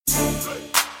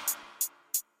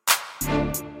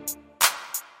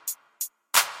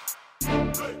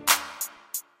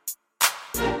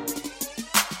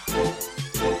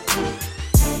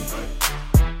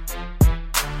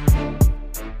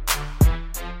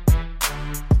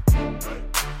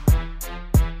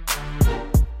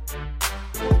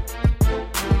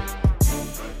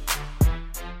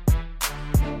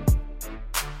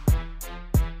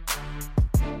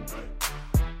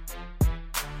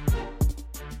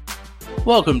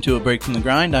Welcome to A Break from the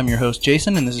Grind. I'm your host,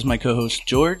 Jason, and this is my co-host,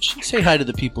 George. Say hi to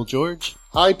the people, George.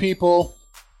 Hi, people.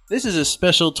 This is a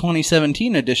special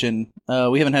 2017 edition.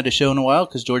 We haven't had a show in a while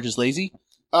because George is lazy.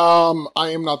 I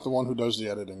am not the one who does the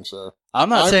editing, sir. I'm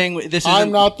saying this is.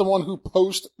 I'm not the one who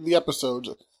posts the episodes.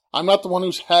 I'm not the one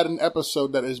who's had an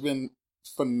episode that has been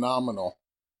phenomenal.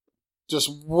 Just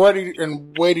ready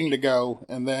and waiting to go,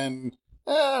 and then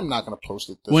I'm not going to post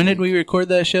it this When week. did we record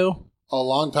that show? A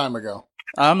long time ago.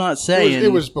 I'm not saying.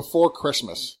 It was before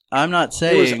Christmas. I'm not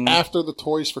saying. It was after the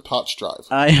Toys for Tots drive.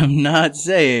 I am not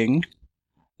saying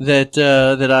that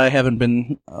I haven't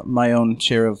been my own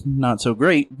share of not so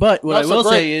great. But what I will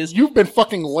say is, you've been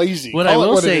fucking lazy. What I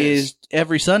will say is,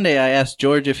 every Sunday I ask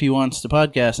George if he wants to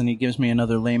podcast, and he gives me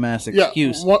another lame ass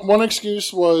excuse. Yeah, one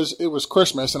excuse was it was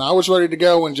Christmas, and I was ready to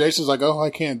go, and Jason's like, "Oh,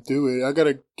 I can't do it. I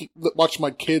gotta watch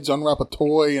my kids unwrap a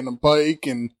toy and a bike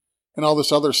and all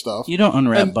this other stuff." You don't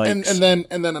unwrap bikes. And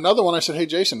then another one. I said, "Hey,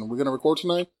 Jason, we're gonna record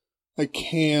tonight." I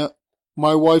can't.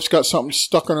 My wife's got something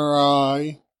stuck in her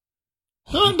eye.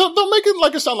 Don't make it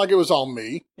like it sound like it was all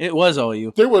me. It was all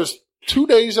you. There was 2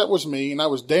 days that was me, and I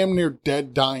was damn near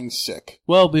dead, dying sick.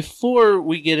 Well, before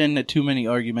we get into too many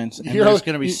arguments, and there's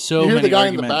going to be so many arguments. You hear the guy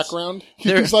in the background?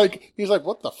 He's like,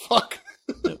 what the fuck?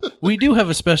 We do have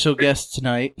a special guest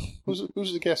tonight.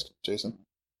 Who's the guest, Jason?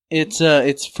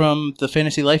 It's from the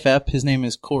Fantasy Life app. His name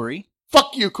is Corey.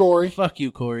 Fuck you, Corey. Fuck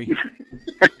you, Corey.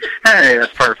 Hey,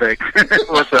 that's perfect.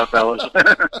 What's up, fellas?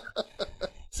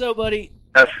 So, buddy.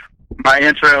 That's my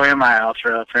intro and my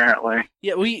outro, apparently.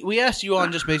 Yeah, we asked you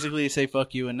on just basically to say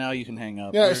fuck you, and now you can hang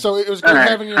up. Yeah, so it was good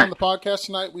having you on the podcast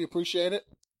tonight. We appreciate it.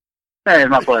 Hey,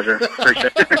 my pleasure.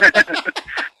 Appreciate it.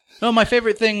 No, my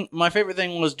favorite thing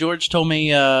was George told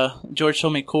me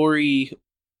Corey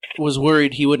was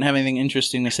worried he wouldn't have anything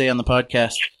interesting to say on the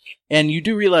podcast. And you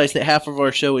do realize that half of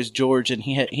our show is George, and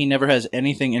he never has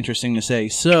anything interesting to say.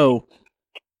 So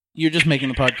you're just making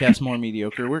the podcast more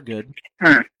mediocre. We're good.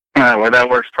 Well, that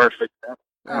works perfect.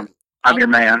 I'm your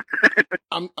man.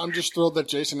 I'm just thrilled that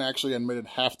Jason actually admitted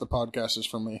half the podcast is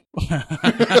for me.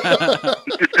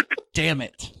 Damn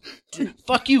it!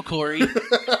 Fuck you, Corey.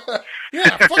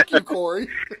 Yeah, fuck you, Corey.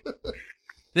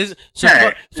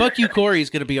 Fuck you, Corey is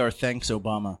going to be our thanks,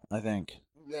 Obama. I think.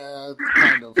 Yeah,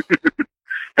 kind of.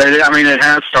 I mean, it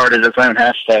has started its own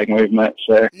hashtag movement.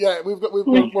 So yeah, we're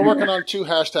working on two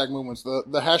hashtag movements: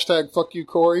 the hashtag fuck you,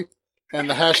 Corey, and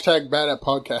the hashtag bad at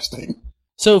podcasting.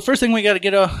 So first thing we got to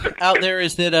get out there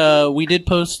is that we did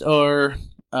post our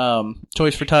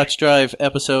Toys for Tots Drive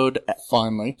episode.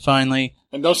 Finally.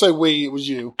 And don't say we, it was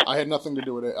you. I had nothing to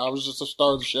do with it. I was just a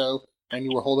star of the show, and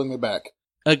you were holding me back.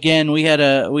 Again, we had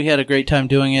a great time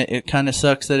doing it. It kind of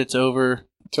sucks that it's over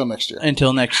until next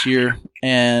year.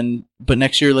 But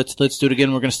next year, let's do it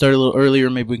again. We're going to start a little earlier.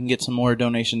 Maybe we can get some more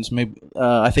donations. Maybe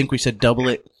I think we said double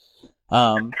it.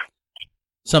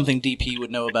 Something DP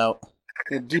would know about.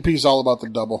 Yeah, DP's all about the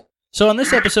double. So on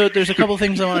this episode, there's a couple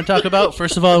things I want to talk about.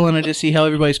 First of all, I wanted to see how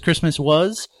everybody's Christmas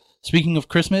was. Speaking of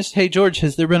Christmas, hey George,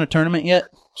 has there been a tournament yet?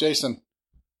 Jason,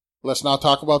 let's not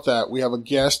talk about that. We have a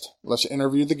guest. Let's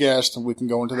interview the guest, and we can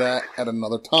go into that at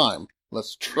another time.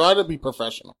 Let's try to be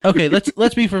professional. Okay,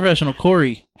 let's be professional.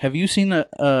 Corey, have you seen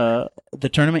the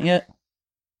tournament yet?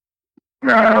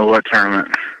 What tournament?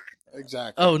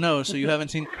 Exactly. Oh no, so you haven't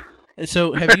seen.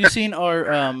 So have you seen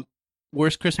our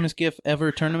worst Christmas gift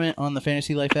ever tournament on the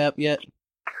Fantasy Life app yet?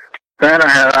 That I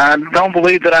have. I don't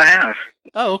believe that I have.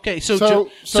 Oh, okay. So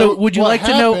would you like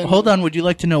to know? Hold on. Would you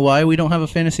like to know why we don't have a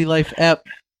Fantasy Life app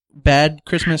bad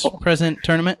Christmas present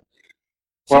tournament?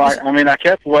 Well, I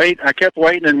kept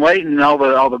waiting and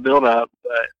all the build up,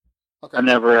 but okay. I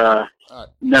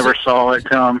never saw it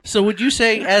come. So would you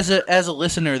say, as a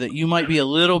listener, that you might be a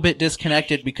little bit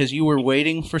disconnected because you were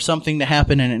waiting for something to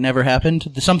happen and it never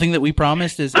happened? Something that we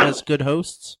promised as good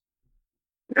hosts.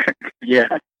 Yeah.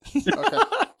 Okay.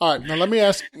 All right. Now let me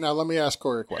ask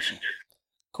Corey a question.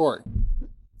 Corey.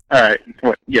 All right.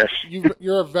 What? Yes.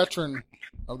 You're a veteran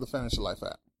of the Fantasy Life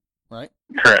app, right?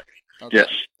 Correct. Okay. Yes.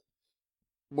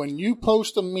 When you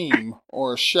post a meme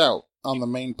or a shout on the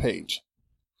main page,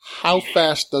 how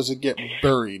fast does it get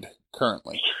buried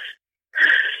currently?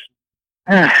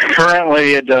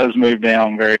 Currently, it does move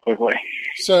down very quickly.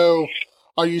 So,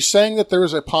 are you saying that there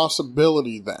is a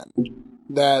possibility then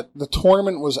that the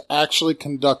tournament was actually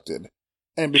conducted,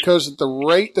 and because at the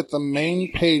rate that the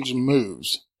main page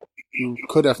moves, you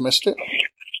could have missed it?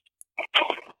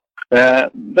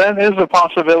 That is a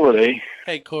possibility.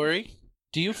 Hey, Corey,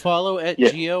 do you follow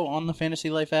 @Geo on the Fantasy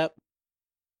Life app?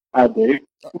 I do.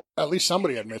 At least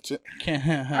somebody admits it.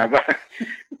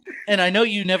 And I know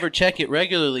you never check it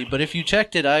regularly, but if you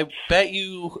checked it, I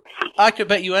could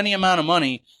bet you any amount of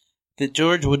money that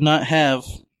George would not have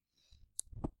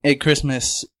a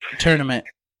Christmas tournament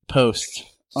post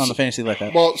on the Fantasy Life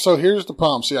app. Well, so here's the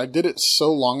problem. See, I did it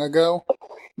so long ago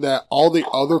that all the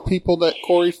other people that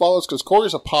Corey follows, because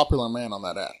Corey's a popular man on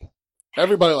that app.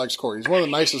 Everybody likes Corey. He's one of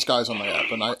the nicest guys on the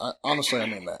app, and I honestly, I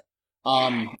mean that.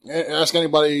 Ask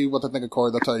anybody what they think of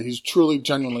Corey, they'll tell you he's truly,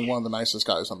 genuinely one of the nicest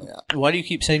guys on the app. Why do you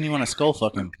keep saying you want to skull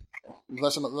fuck him?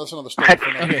 That's another story for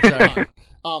another time.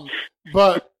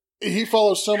 But he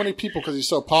follows so many people because he's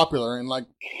so popular, and like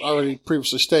already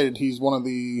previously stated, he's one of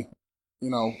the,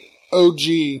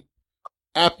 OG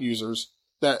app users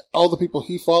that all the people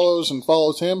he follows and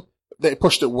follows him, they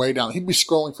pushed it way down. He'd be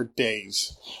scrolling for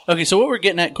days. Okay, so what we're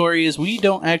getting at, Corey, is we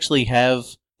don't actually have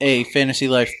a Fantasy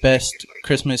Life best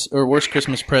Christmas or worst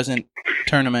Christmas present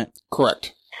tournament.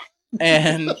 Correct.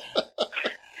 And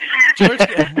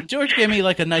George gave me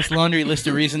like a nice laundry list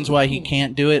of reasons why he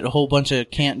can't do it, a whole bunch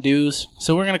of can't do's.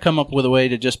 So we're going to come up with a way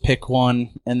to just pick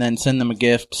one and then send them a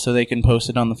gift so they can post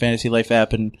it on the Fantasy Life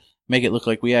app and make it look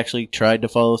like we actually tried to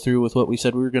follow through with what we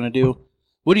said we were going to do.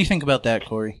 What do you think about that,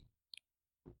 Corey?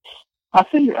 I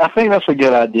think that's a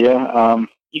good idea.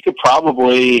 You could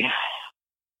probably,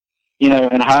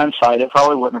 in hindsight, it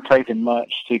probably wouldn't have taken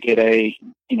much to get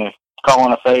call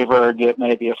in a favor or get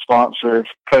maybe a sponsored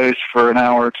post for an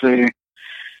hour or two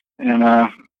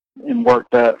and work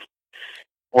that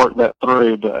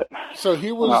through. But so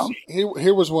here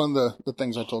was one of the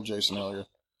things I told Jason earlier.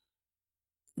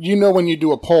 When you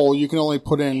do a poll, you can only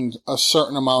put in a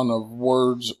certain amount of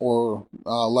words or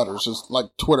letters. It's like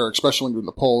Twitter, especially when you're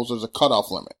doing the polls, there's a cutoff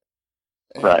limit.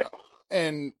 Right.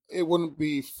 And it wouldn't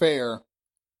be fair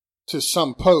to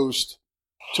some post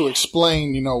to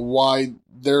explain, why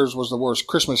theirs was the worst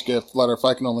Christmas gift letter if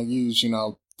I can only use,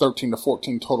 13 to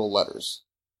 14 total letters.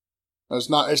 It's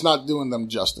not doing them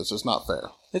justice. It's not fair.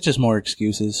 It's just more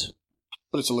excuses.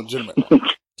 But it's a legitimate one.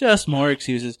 Just more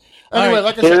excuses. Anyway, right.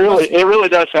 like I said, it really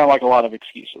does sound like a lot of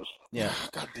excuses. Yeah.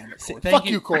 God damn it, Corey. Thank Fuck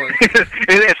you, Corey.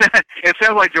 It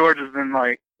sounds like George has been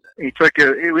we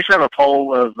should have a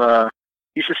poll of,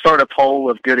 you should start a poll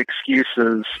of good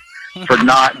excuses for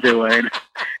not doing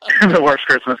the worst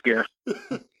Christmas gift.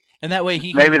 And that way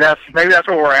maybe that's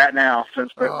where we're at now,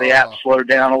 since the app slowed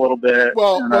down a little bit.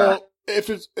 Well, if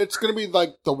it's going to be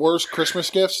like the worst Christmas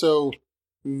gift, so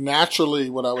naturally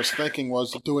what I was thinking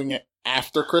was doing it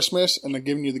after Christmas and then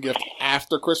giving you the gift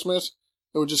after Christmas.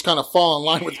 It would just kind of fall in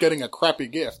line with getting a crappy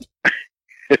gift.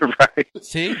 Right.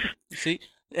 See?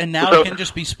 And now it can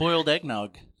just be spoiled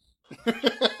eggnog.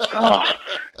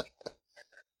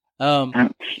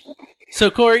 So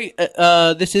Corey,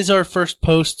 this is our first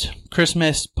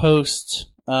Christmas post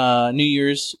New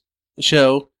Year's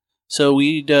show. So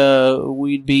we'd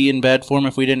be in bad form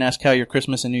if we didn't ask how your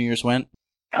Christmas and New Year's went.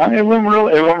 It went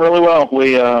really well.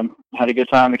 We had a good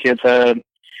time. The kids had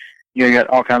got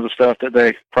all kinds of stuff that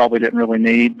they probably didn't really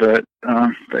need, but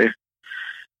they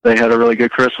had a really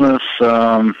good Christmas.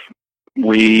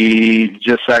 We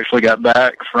just actually got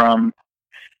back from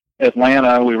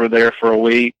Atlanta. We were there for a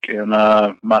week, and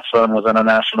my son was in a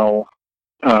national,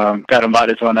 got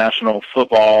invited to a national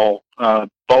football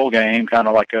bowl game, kind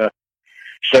of like a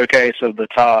showcase of the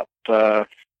top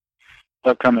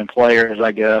upcoming players,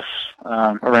 I guess,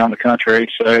 around the country.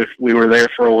 So we were there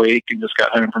for a week and just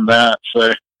got home from that.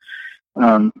 So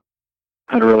had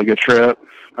a really good trip.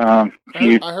 I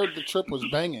heard the trip was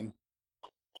banging.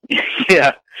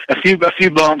 Yeah, a few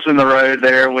bumps in the road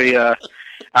there. We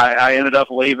I ended up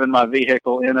leaving my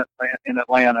vehicle in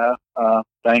Atlanta,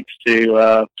 thanks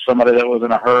to somebody that was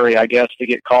in a hurry, I guess, to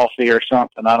get coffee or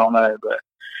something. I don't know,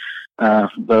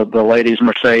 but the lady's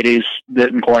Mercedes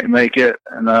didn't quite make it,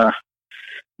 and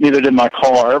neither did my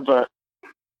car. But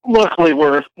luckily,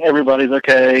 everybody's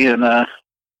okay, and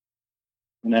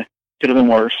could have been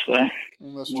worse. So.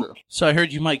 That's true. So I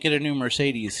heard you might get a new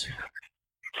Mercedes.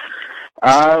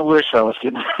 I wish I was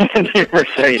getting a new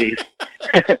Mercedes.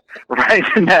 Right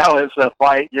now, it's a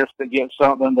fight just to get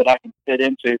something that I can fit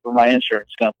into for my insurance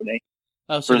company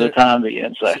for the time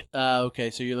being. So.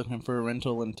 Okay, so you're looking for a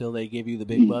rental until they give you the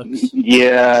big bucks?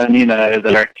 Yeah, and you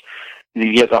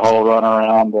get the whole run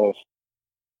around of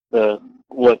the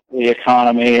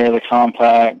economy or the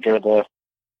compact or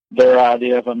their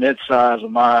idea of a midsize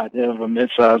and my idea of a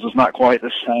midsize is not quite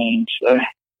the same. So.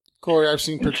 Corey, I've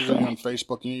seen pictures of you on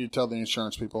Facebook. You need to tell the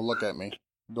insurance people, look at me.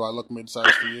 Do I look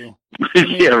mid-sized to you?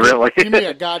 Yeah, really. Give me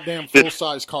a goddamn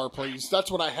full-size car, please.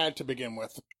 That's what I had to begin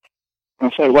with. I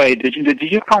said, wait, did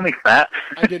you call me fat?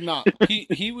 I did not.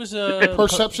 He was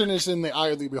perception is in the eye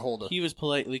of the beholder. He was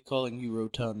politely calling you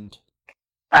rotund.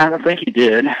 I don't think he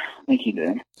did.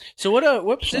 So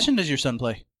what position does your son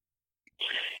play?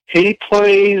 He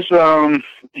plays on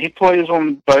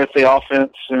both the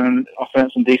offense and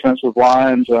defensive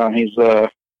lines. He's a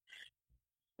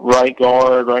right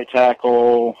guard, right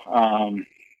tackle.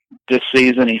 This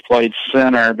season he played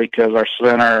center because our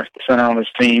center on his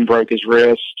team broke his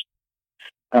wrist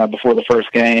before the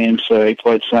first game, so he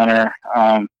played center.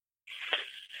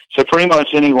 So pretty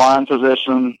much any line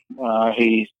position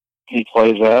he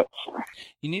plays at.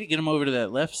 You need to get him over to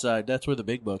that left side. That's where the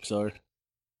big bucks are.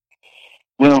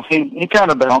 Well, he kind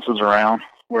of bounces around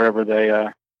wherever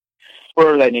they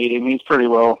need him. He's pretty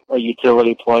well a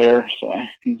utility player, so I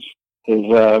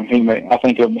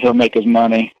think he'll make his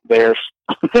money there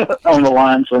on the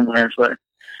line somewhere.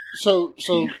 So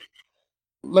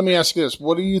let me ask you this: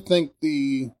 what do you think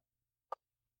the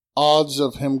odds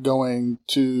of him going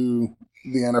to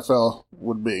the NFL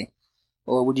would be,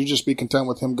 or would you just be content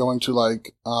with him going to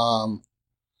like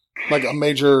a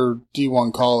major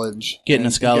D1 college, getting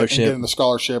a scholarship, getting the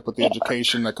scholarship with the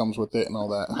education that comes with it and all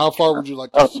that? How far would you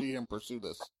like to see him pursue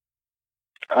this?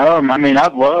 I mean,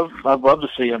 I'd love to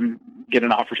see him get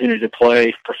an opportunity to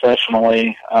play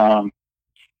professionally.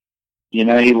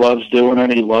 He loves doing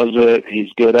it. He loves it.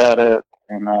 He's good at it.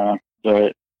 And,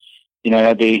 but,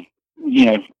 I'd be,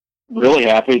 really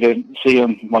happy to see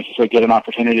him, like you said, get an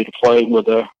opportunity to play with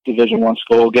a Division I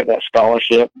school, get that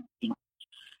scholarship.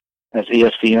 As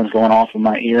ESPN's going off in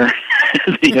my ear.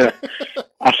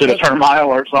 I should have turned my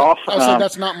alerts off. I said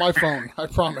that's not my phone. I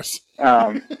promise.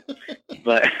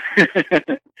 But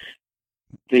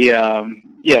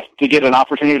to get an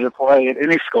opportunity to play at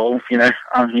any school, my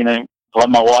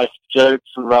wife jokes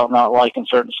about not liking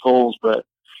certain schools, but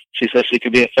she says she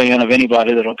could be a fan of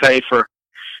anybody that'll pay for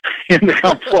him to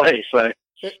come play. So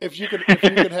if you could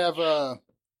have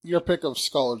your pick of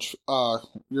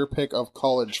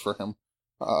college, for him,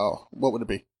 what would it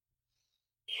be?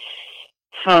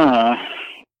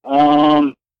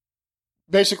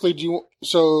 Basically,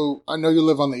 so I know you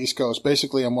live on the East Coast.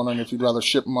 Basically, I'm wondering if you'd rather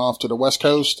ship him off to the West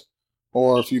Coast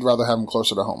or if you'd rather have him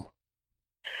closer to home.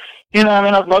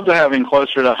 I'd love to have him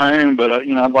closer to home, but,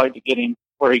 I'd like to get him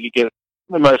where he could get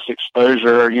the most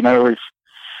exposure.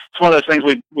 It's one of those things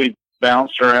we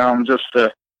bounced around just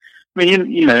to,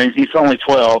 he's only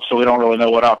 12, so we don't really know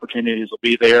what opportunities will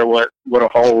be there, what'll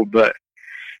hold, but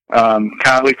me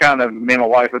and my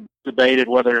wife have debated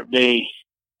whether it be,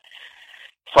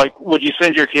 it's like, would you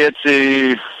send your kid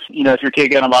to, if your kid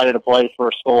got invited to play for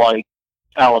a school like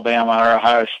Alabama or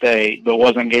Ohio State, but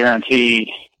wasn't guaranteed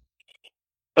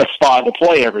a spot to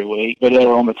play every week, but they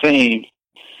were on the team,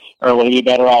 or would he be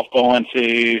better off going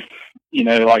to,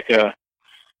 like a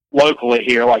locally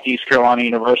here, like East Carolina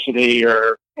University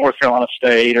or North Carolina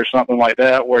State or something like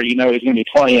that, where he's going to be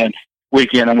playing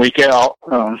week in and week out.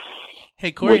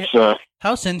 Hey, Corey,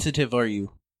 how sensitive are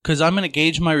you? Because I'm going to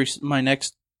gauge my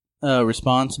next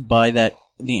response by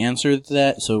the answer to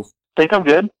that. So I think I'm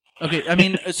good.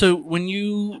 Okay, so when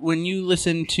you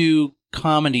listen to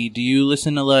comedy, do you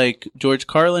listen to like George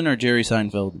Carlin or Jerry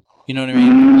Seinfeld? You know what I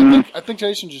mean? I think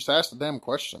Jason just asked a damn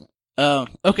question.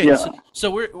 Okay. Yeah. So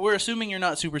we're assuming you're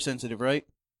not super sensitive, right?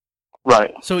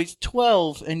 Right. So he's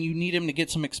 12, and you need him to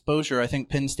get some exposure. I think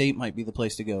Penn State might be the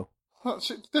place to go.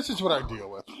 See, this is what I deal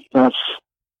with.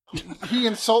 He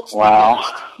insults wow. the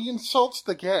guest. He insults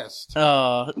the guest.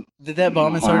 Did that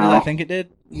bomb as hard as I think it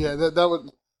did? Yeah,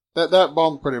 that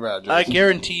bombed pretty bad, Jason. I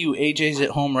guarantee you AJ's at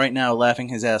home right now laughing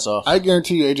his ass off. I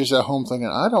guarantee you AJ's at home thinking,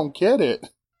 I don't get it.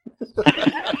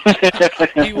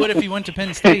 He would if he went to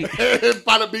Penn State.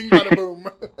 Bada bing, bada boom.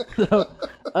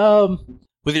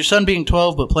 With your son being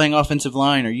 12 but playing offensive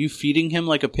line, are you feeding him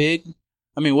like a pig?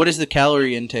 What is the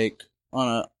calorie intake on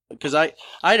a... Because I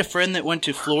had a friend that went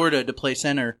to Florida to play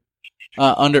center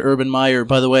under Urban Meyer.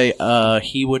 By the way,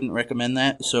 he wouldn't recommend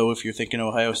that. So if you're thinking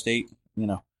Ohio State,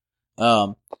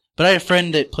 But I had a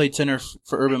friend that played center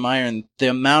for Urban Meyer, and the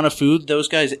amount of food those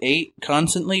guys ate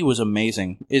constantly was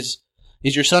amazing. Is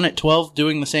your son at 12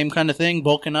 doing the same kind of thing,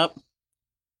 bulking up?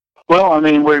 Well,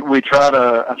 we try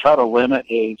to limit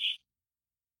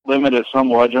it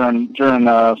somewhat during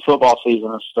football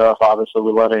season and stuff. Obviously,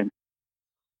 we let him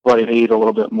eat a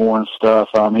little bit more and stuff.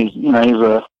 He's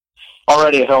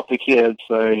already a healthy kid,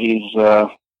 so he's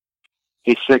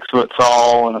 6 foot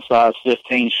tall and a size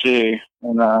 15 shoe,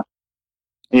 and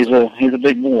he's a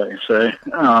big boy. So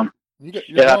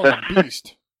you're a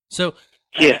beast. So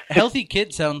yeah, healthy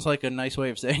kid sounds like a nice way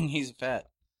of saying he's fat.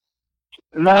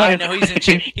 No, I know he's in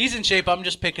shape. He's in shape. I'm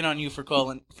just picking on you for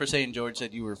saying George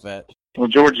said you were fat. Well,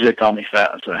 George did call me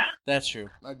fat, so That's true.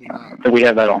 I do not. we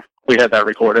had that on. We had that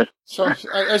recorded. So,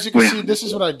 as you can see, this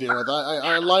is what I deal with.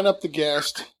 I line up the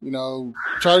guest,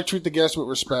 try to treat the guest with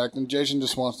respect, and Jason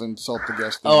just wants to insult the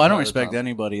guest. Oh, I don't respect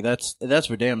anybody. That's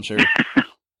for damn sure.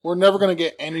 We're never going to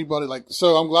get anybody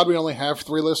so I'm glad we only have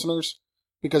 3 listeners,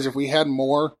 because if we had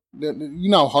more, you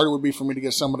know how hard it would be for me to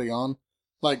get somebody on.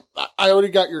 Like, I already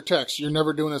got your text. You're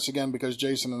never doing this again because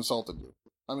Jason insulted you.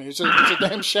 I mean, it's a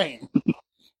damn shame.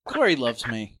 Corey loves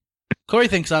me. Corey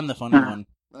thinks I'm the funny one.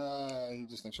 He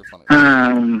just thinks you're funny.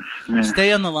 Yeah.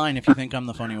 Stay on the line if you think I'm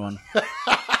the funny one.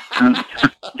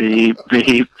 Beep,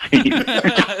 beep, beep.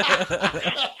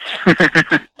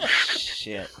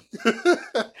 Shit.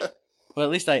 Well,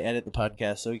 at least I edit the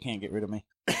podcast, so he can't get rid of me.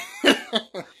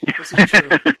 This is true.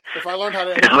 If I learned how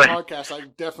to edit the podcast,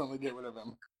 I'd definitely get rid of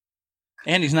him.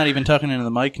 And he's not even talking into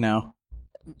the mic now.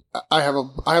 I have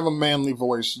a manly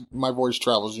voice. My voice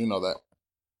travels. You know that.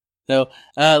 So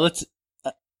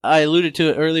I alluded to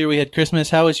it earlier. We had Christmas.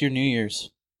 How was your New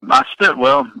Year's? I spent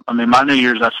my New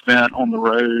Year's I spent on the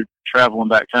road traveling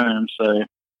back home. So,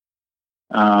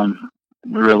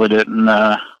 we really didn't.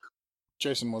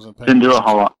 Jason wasn't paying. Didn't do a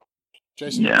whole lot.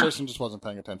 Jason just wasn't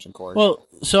paying attention, Corey. Well,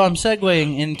 so I'm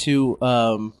segueing into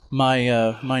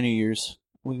my New Year's.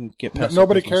 We can get past.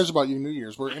 Nobody cares about your New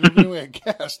Year's. We're interviewing a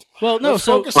guest. Well, no. Let's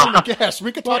focus on the guest.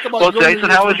 We could talk about. Well,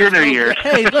 Jason, how was your New Year's?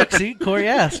 Hey, look, see, Corey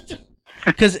asked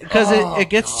because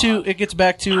it gets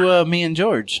back to me and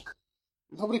George.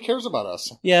 Nobody cares about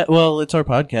us. Yeah, well, it's our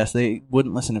podcast. They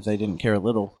wouldn't listen if they didn't care a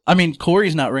little. I mean,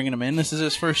 Corey's not ringing them in. This is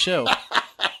his first show.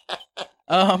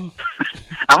 I'm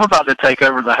about to take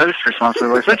over the host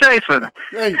responsibility. So, Jason.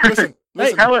 Hey, listen.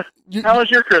 Hey, how was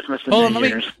your Christmas and New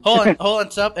Year's? Hold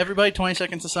on, stop. Everybody, 20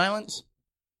 seconds of silence.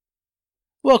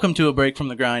 Welcome to A Break from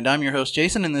the Grind. I'm your host,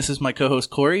 Jason, and this is my co-host,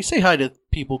 Corey. Say hi to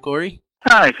people, Corey.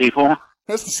 Hi, people.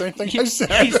 That's the same thing I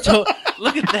said.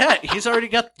 Look at that. He's already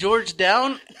got George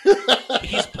down.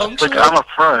 He's punctual. Look, I'm a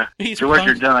pro. George,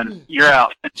 you're done. You're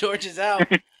out. George is out.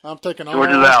 George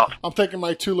is out. I'm taking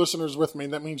my 2 listeners with me.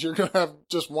 That means you're going to have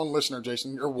just 1 listener,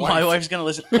 Jason. Your wife. My wife's going to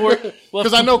listen.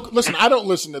 Because I know, listen, I don't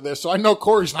listen to this, so I know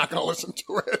Corey's not going to listen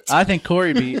to it. I think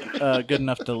Corey be good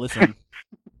enough to listen.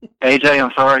 AJ,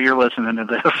 I'm sorry you're listening to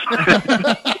this.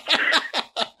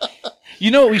 You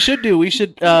know what we should do? We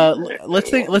should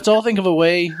let's all think of a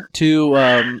way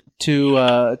to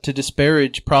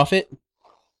disparage Prophet,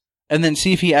 and then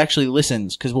see if he actually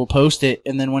listens. Because we'll post it,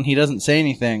 and then when he doesn't say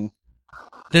anything,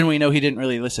 then we know he didn't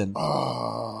really listen.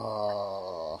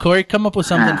 Corey, come up with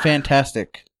something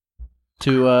fantastic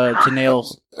to nail.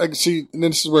 See,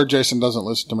 this is where Jason doesn't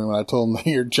listen to me when I told him that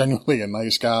you're genuinely a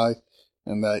nice guy,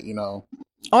 and that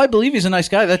Oh, I believe he's a nice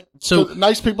guy. So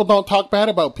nice people don't talk bad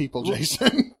about people,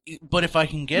 Jason. But if I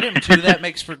can get him to, that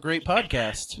makes for a great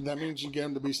podcast. That means you get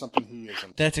him to be something he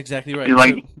isn't. That's exactly right. He's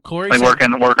like, so, Corey,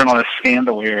 working on a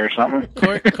scandal here or something.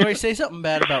 Corey, say something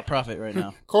bad about Prophet right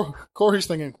now. Corey's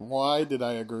thinking, why did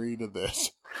I agree to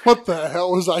this? What the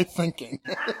hell was I thinking?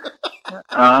 Yeah,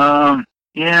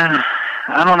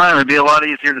 I don't know. It'd be a lot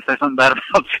easier to say something bad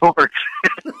about George.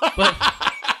 But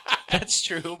that's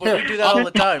true, but we do that all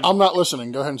the time. I'm not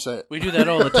listening. Go ahead and say it. We do that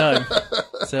all the time.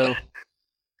 So.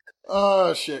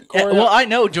 Oh, shit. Corey, well, I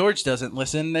know George doesn't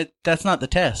listen. That's not the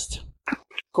test.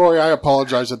 Corey, I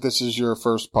apologize that this is your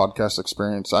first podcast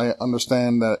experience. I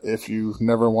understand that if you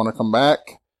never want to come back,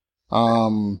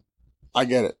 I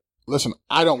get it. Listen,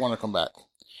 I don't want to come back.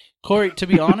 Corey, to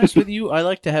be honest with you, I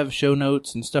like to have show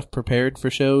notes and stuff prepared for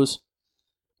shows.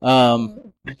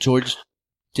 George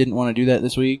didn't want to do that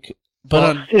this week.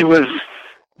 But it was...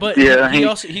 But yeah,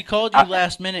 he called you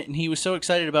last minute, and he was so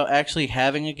excited about actually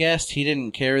having a guest, he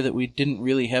didn't care that we didn't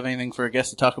really have anything for a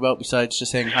guest to talk about besides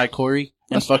just saying hi, Corey,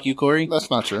 and fuck you, Corey. That's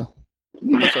not true.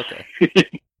 That's okay.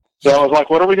 So I was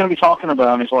like, what are we going to be talking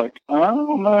about? And he's like, I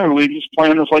don't know. We just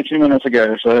planned this like 2 minutes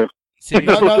ago. So See,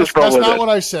 that's not what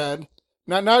I said.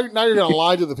 Now you're going to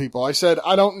lie to the people. I said,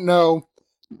 I don't know,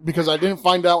 because I didn't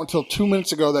find out until 2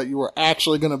 minutes ago that you were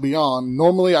actually going to be on.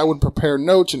 Normally, I would prepare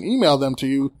notes and email them to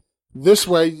you. This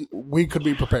way, we could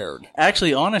be prepared.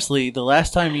 Actually, honestly, the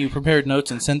last time you prepared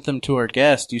notes and sent them to our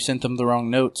guest, you sent them the wrong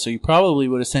notes. So you probably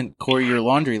would have sent Corey your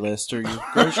laundry list or your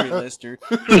grocery list or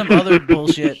some other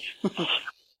bullshit.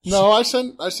 No, I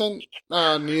sent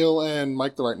Neil and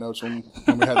Mike the right notes when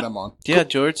we had them on. Yeah,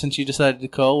 George, since you decided to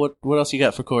call, what else you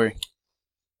got for Corey?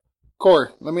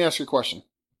 Corey, let me ask you a question.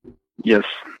 Yes.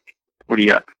 What do you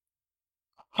got?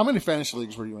 How many fantasy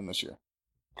leagues were you in this year?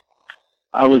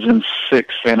 I was in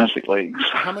 6 fantasy leagues.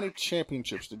 How many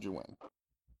championships did you win?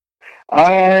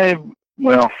 I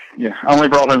only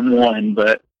brought home 1,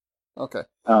 but Okay.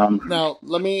 Now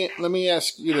let me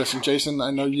ask you this, and Jason,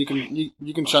 I know you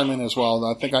can chime in as well.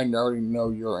 I think I already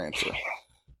know your answer.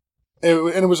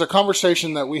 And it was a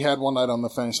conversation that we had one night on the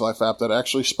Fantasy Life app that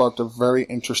actually sparked a very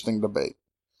interesting debate.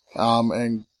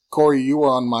 And Corey, you were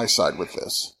on my side with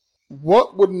this.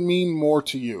 What would mean more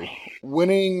to you,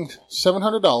 winning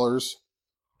 $700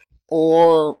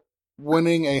 or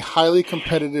winning a highly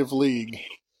competitive league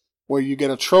where you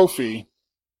get a trophy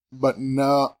but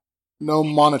no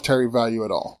monetary value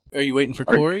at all? Are you waiting for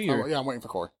Corey? Oh, yeah, I'm waiting for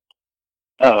Corey.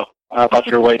 Oh, I thought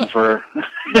you were waiting for...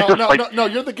 No,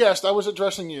 you're the guest. I was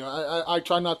addressing you. I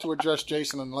try not to address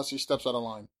Jason unless he steps out of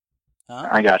line. Huh?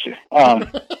 I got you.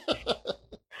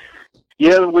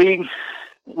 Yeah, we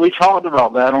talked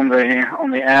about that on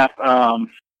the app.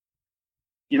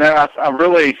 You know, I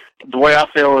really, the way I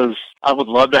feel is I would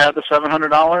love to have the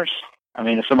 $700. I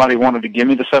mean, if somebody wanted to give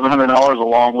me the $700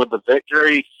 along with the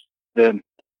victory, then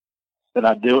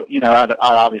I'd do it. You know, I'd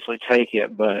obviously take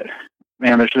it. But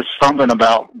man, there's just something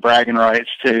about bragging rights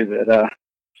too that,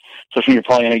 especially when you're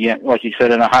playing again, like you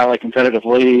said, in a highly competitive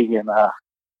league, and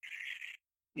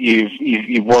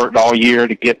you've worked all year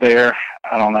to get there.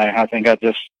 I don't know. I think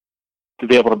to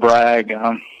be able to brag,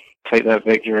 take that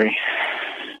victory.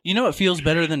 You know what feels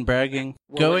better than bragging?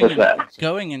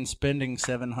 Going and spending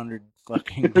 $700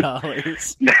 fucking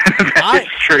dollars. That's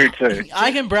true too.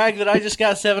 I can brag that I just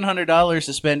got $700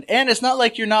 to spend, and it's not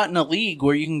like you're not in a league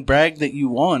where you can brag that you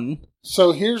won.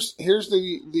 So here's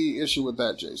the issue with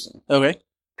that, Jason. Okay.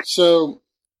 So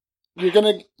you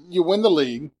win the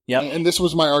league. Yep. And this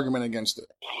was my argument against it.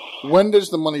 When does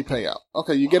the money pay out?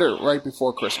 Okay, you get it right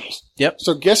before Christmas. Yep.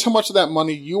 So guess how much of that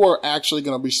money you are actually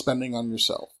going to be spending on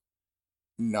yourself?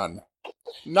 None.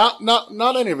 Not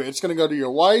any of it. It's going to go to your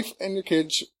wife and your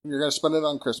kids. You're going to spend it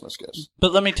on Christmas gifts.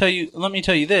 But let me tell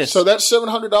you this. So that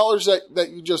 $700 that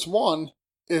you just won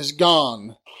is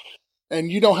gone,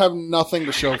 and you don't have nothing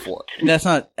to show for it. That's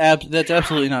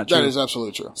absolutely not true. That is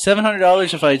absolutely true.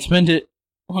 $700, if I had spent it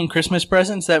on Christmas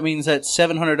presents, that means that's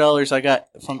 $700 I got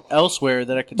from elsewhere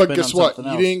that I could spend on something else. But guess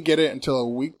what? You didn't get it until a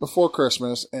week before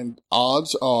Christmas, and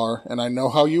odds are, and I know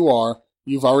how you are,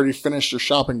 you've already finished your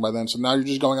shopping by then, so now you're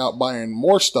just going out buying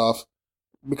more stuff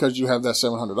because you have that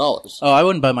 $700. Oh, I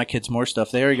wouldn't buy my kids more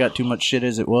stuff. They already got too much shit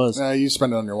as it was. Nah, you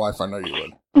spend it on your wife. I know you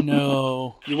would.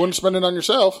 No. You wouldn't spend it on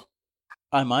yourself?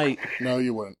 I might. No,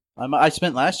 you wouldn't. I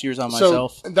spent last year's on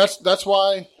myself. So that's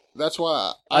why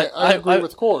I agree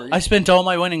with Corey. I spent all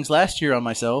my winnings last year on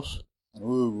myself.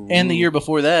 Ooh. And the year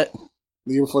before that.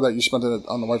 The year before that, you spent it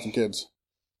on the wife and kids.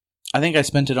 I think I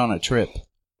spent it on a trip.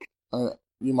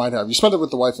 You might have. You spent it with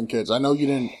the wife and kids. I know you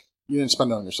didn't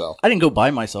spend it on yourself. I didn't go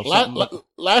buy myself something.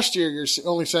 Last year, you're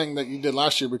only saying that you did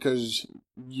last year because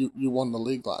you won the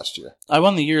league last year. I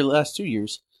won the last 2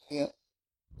 years. Yeah.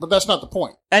 But that's not the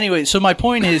point. Anyway, so my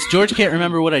point is, George can't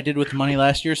remember what I did with the money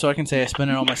last year, so I can say I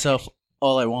spent it on myself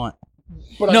all I want.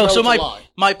 But no, so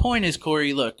my point is,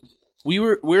 Corey, look,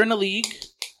 we're in a league.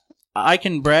 I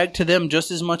can brag to them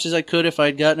just as much as I could if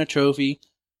I'd gotten a trophy.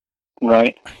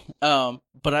 Right.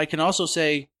 But I can also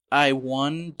say I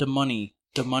won the money.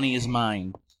 The money is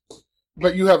mine.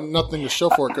 But you have nothing to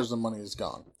show for it because the money is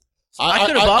gone. I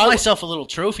could have bought myself a little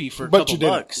trophy for a couple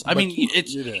bucks. I mean,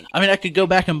 I could go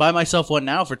back and buy myself one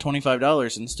now for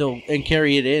 $25 and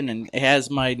carry it in, and it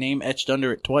has my name etched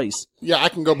under it twice. Yeah, I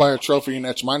can go buy a trophy and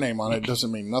etch my name on it. It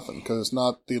doesn't mean nothing because it's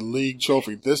not the league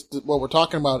trophy. What we're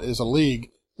talking about is a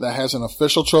league that has an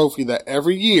official trophy that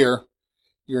every year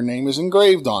your name is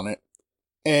engraved on it,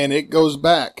 and it goes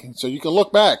back. So you can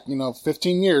look back,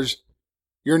 15 years,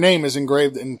 your name is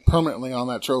engraved and permanently on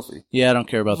that trophy. Yeah, I don't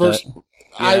care about that.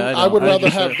 I would rather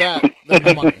have that than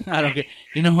the money. I don't care.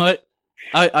 You know what?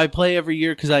 I play every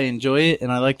year because I enjoy it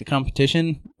and I like the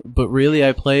competition, but really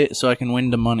I play it so I can win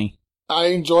the money. I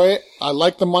enjoy it. I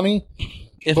like the money.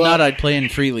 If not, I'd play in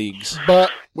free leagues.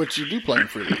 Which you do play in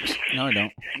free leagues. No, I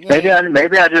don't. Yeah.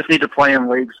 Maybe I just need to play in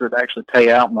leagues that actually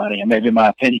pay out money, and maybe my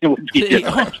opinion would be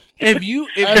different.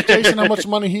 Ask Jason how much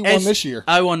money he won this year.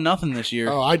 I won nothing this year.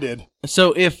 Oh, I did.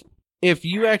 So if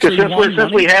you actually won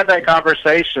since we had that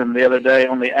conversation the other day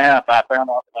on the app, I found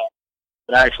out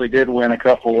that I actually did win a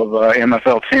couple of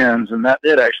MFL 10s, and that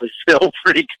did actually feel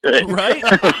pretty good. Right?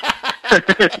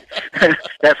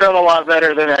 That felt a lot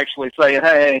better than actually saying,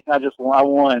 "Hey, I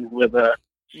won" with a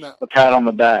pat on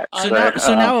the back.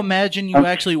 So now imagine you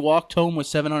actually walked home with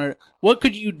 $700. What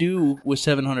could you do with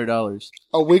 $700?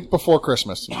 A week before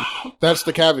Christmas. That's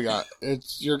the caveat.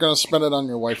 You're going to spend it on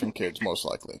your wife and kids, most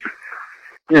likely.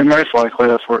 Yeah, most likely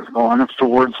that's where it's going. It's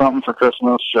towards something for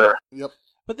Christmas, sure. Yep.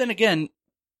 But then again,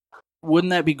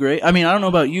 wouldn't that be great? I mean, I don't know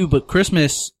about you, but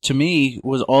Christmas to me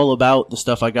was all about the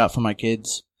stuff I got for my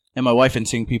kids. and my wife and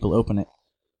seeing people open it.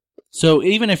 So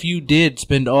even if you did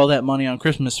spend all that money on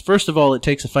Christmas, first of all, it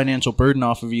takes a financial burden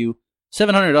off of you.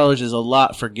 $700 is a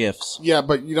lot for gifts. Yeah,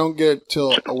 but you don't get it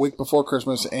till a week before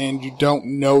Christmas, and you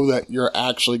don't know that you're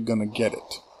actually going to get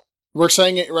it. We're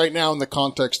saying it right now in the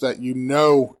context that you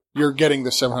know you're getting the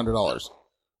 $700.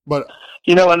 But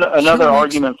another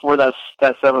argument for that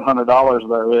 $700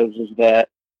 though is that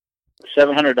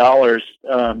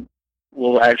 $700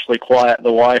 will actually quiet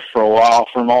the wife for a while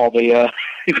from all the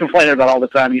complaining about all the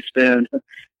time you spend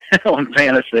on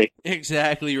fantasy.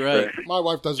 Exactly right. My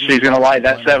wife doesn't. She's going to like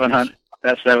that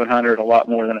 $700 a lot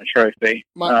more than a trophy.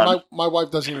 My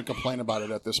wife doesn't even complain about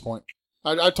it at this point.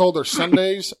 I told her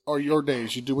Sundays are your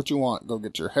days. You do what you want. Go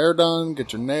get your hair done,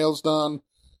 get your nails done,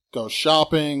 go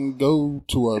shopping, go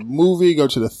to a movie, go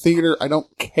to the theater. I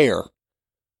don't care.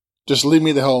 Just leave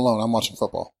me the hell alone. I'm watching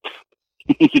football.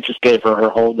 You just gave her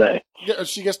whole day. Yeah,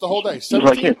 she gets the whole day.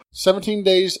 17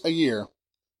 days a year.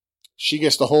 She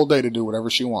gets the whole day to do whatever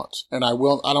she wants. And I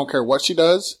don't care what she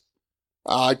does.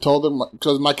 I told her,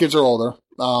 because my kids are older,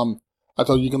 I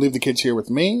told her, you can leave the kids here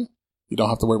with me. You don't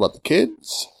have to worry about the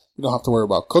kids. You don't have to worry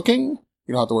about cooking.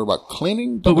 You don't have to worry about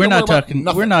cleaning. But we're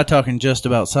not talking just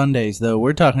about Sundays though.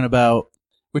 We're talking about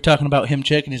him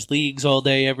checking his leagues all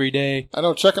day, every day. I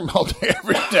don't check them all day,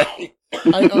 every day.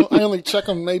 I only check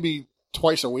them maybe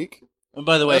twice a week. And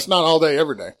by the way, that's not all day,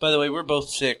 every day. By the way, we're both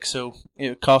sick, so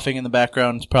coughing in the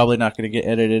background is probably not going to get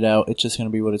edited out. It's just going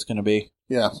to be what it's going to be.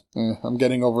 Yeah, I'm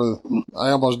getting over. I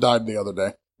almost died the other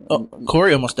day. Oh,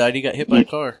 Corey almost died. He got hit by a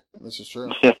car. This is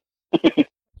true.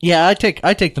 Yeah, I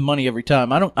take the money every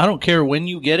time. I don't care when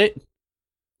you get it,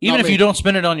 even if you don't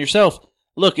spend it on yourself.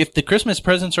 Look, if the Christmas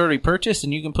present's already purchased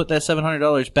and you can put that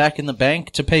 $700 back in the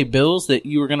bank to pay bills that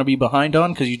you were going to be behind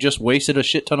on because you just wasted a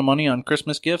shit ton of money on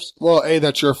Christmas gifts. Well,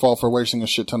 that's your fault for wasting a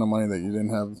shit ton of money that you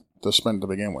didn't have to spend to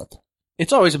begin with.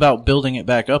 It's always about building it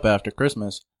back up after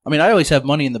Christmas. I mean, I always have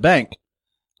money in the bank.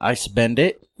 I spend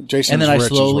it, Jason's and then rich,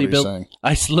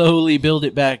 I slowly build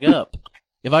it back up.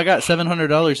 If I got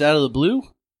 $700 out of the blue,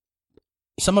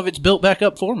 some of it's built back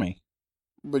up for me.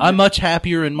 But I'm much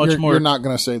happier and much more. You're not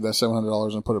going to save that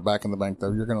 $700 and put it back in the bank,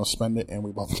 though. You're going to spend it, and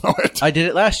we both know it. I did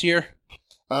it last year.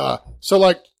 So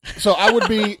I would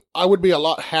be a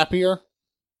lot happier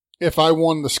if I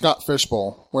won the Scott Fish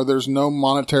Bowl, where there's no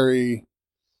monetary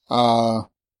award.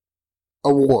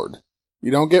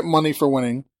 You don't get money for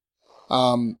winning.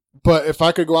 But if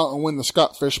I could go out and win the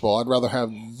Scott Fish Bowl, I'd rather have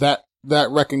that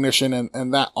recognition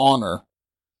and that honor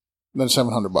than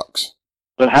 $700.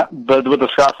 But with the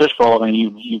Scott Fish Bowl, I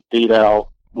mean, you beat out.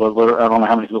 I don't know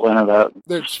how many people entered that.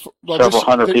 There's several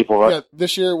hundred people, right? Yeah,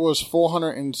 this year was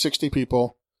 460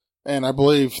 people, and I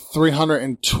believe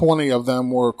 320 of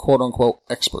them were quote unquote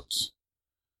experts.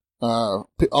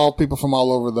 All people from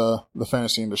all over the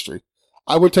fantasy industry.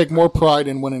 I would take more pride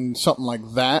in winning something like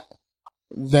that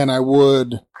than I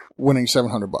would winning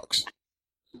 $700.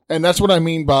 And that's what I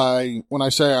mean by when I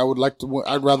say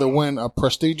I'd rather win a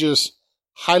prestigious,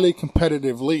 highly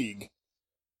competitive league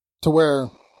to where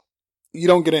you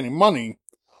don't get any money,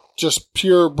 just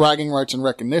pure bragging rights and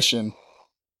recognition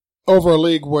over a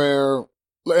league where,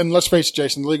 and let's face it,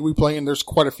 Jason, the league we play in, there's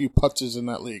quite a few putzes in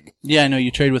that league. Yeah, I know.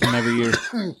 You trade with them every year.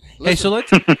 Hey, so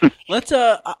let's,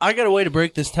 I got a way to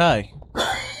break this tie.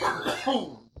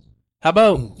 How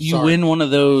about you win one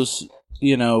of those,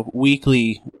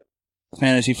 weekly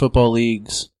fantasy football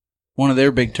leagues, one of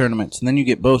their big tournaments, and then you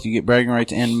get both. You get bragging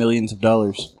rights and millions of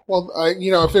dollars. Well,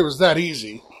 if it was that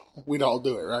easy, we'd all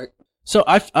do it, right? So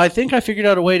I think I figured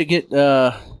out a way to get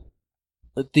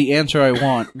the answer I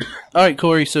want. All right,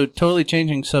 Corey, so totally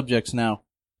changing subjects now.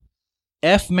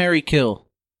 F, marry, kill.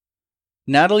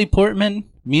 Natalie Portman,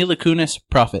 Mila Kunis,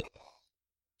 Prophet.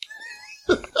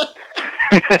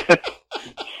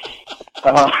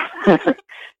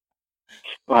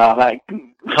 Wow, that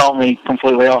caught me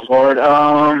completely off guard.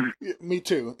 Me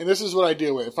too. And this is what I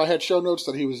deal with. If I had show notes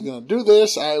that he was going to do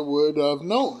this, I would have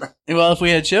known. Well, if we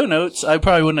had show notes, I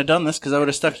probably wouldn't have done this because I would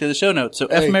have stuck to the show notes. So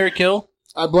F, marry, kill.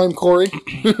 I blame Corey.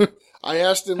 I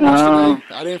asked him yesterday.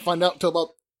 I didn't find out until about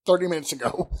 30 minutes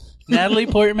ago. Natalie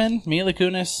Portman, Mila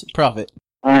Kunis, Prophet.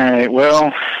 All right,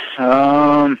 well,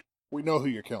 we know who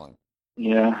you're killing.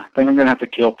 Yeah, I think I'm going to have to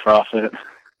kill Prophet.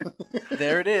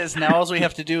 There it is. Now all we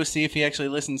have to do is see if he actually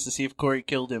listens to see if Corey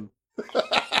killed him.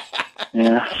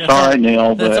 Yeah, sorry,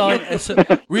 Neil. That's all. So,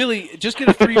 really, just get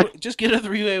a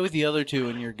three-way with the other two,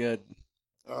 and you're good.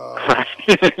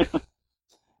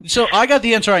 So I got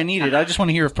the answer I needed. I just want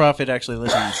to hear if Prophet actually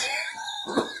listens.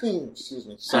 Excuse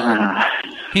me. Sorry.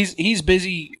 He's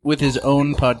busy with his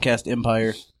own podcast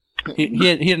empire. He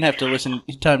didn't have to listen.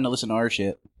 Time to listen to our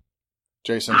shit.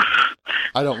 Jason,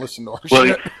 I don't listen to our Well,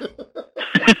 shit.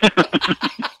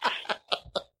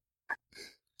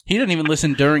 He didn't even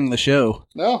listen during the show.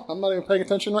 No, I'm not even paying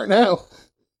attention right now.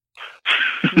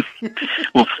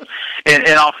 Well,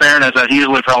 in all fairness, that's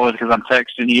usually probably because I'm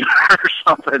texting you or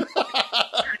something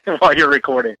while you're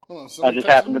recording. Oh, I just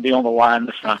happened to be on the line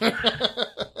this time.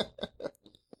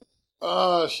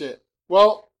 Oh, shit.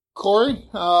 Well, Corey,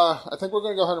 I think we're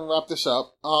going to go ahead and wrap this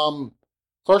up.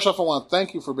 First off, I want to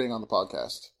thank you for being on the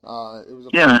podcast.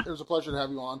 It was a pleasure to have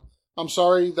you on. I'm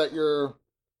sorry that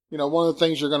one of the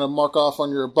things you're going to mark off on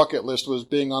your bucket list was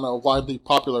being on a widely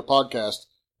popular podcast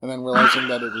and then realizing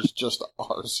that it was just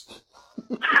ours.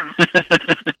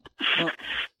 Well,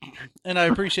 and I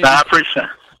appreciate I appreciate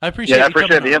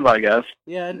the invite, guys.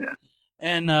 Yeah.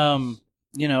 And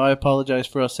I apologize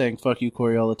for us saying fuck you,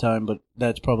 Corey, all the time, but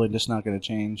that's probably just not going to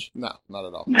change. No, not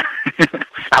at all.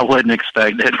 I wouldn't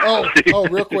expect it. Oh,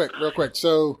 real quick.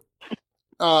 So,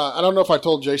 I don't know if I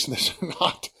told Jason this or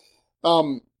not.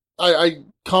 I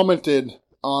commented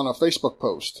on a Facebook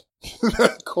post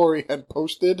that Corey had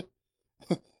posted.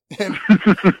 And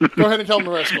go ahead and tell him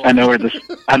the rest. Corey. I know where this is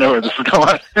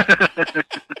going.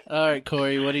 All right,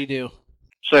 Corey, what do you do?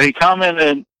 So he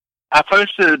commented, I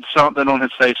posted something on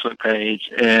his Facebook page,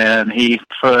 and he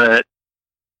put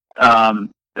the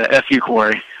F you,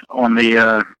 Corey, on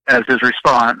the as his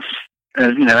response,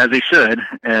 as he should.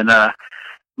 And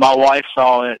my wife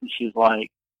saw it, and she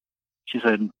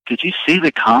said, "Did you see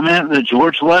the comment that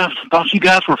George left? I thought you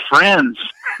guys were friends."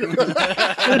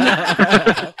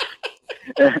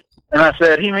 And I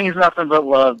said, "He means nothing but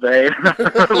love, babe."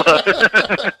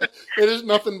 It is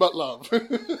nothing but love.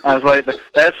 I was like,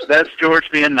 "That's George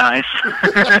being nice."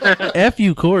 F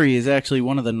you, Corey is actually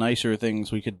one of the nicer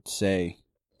things we could say.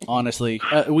 Honestly,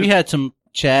 we had some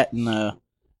chat in the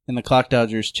Clock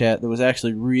Dodgers chat that was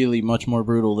actually really much more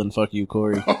brutal than "fuck you,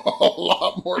 Corey." A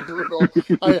lot more brutal.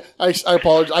 I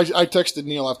apologize. I texted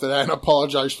Neil after that and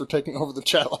apologized for taking over the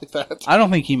chat like that. I don't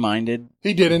think he minded.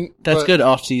 He didn't. That's good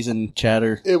off-season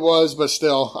chatter. It was, but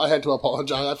still, I had to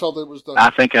apologize. I felt it was the. I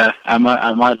think I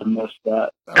might have missed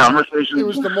that conversation. It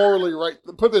was the morally right.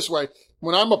 Put it this way: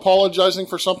 when I'm apologizing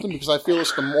for something because I feel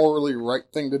it's the morally right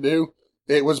thing to do,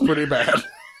 it was pretty bad.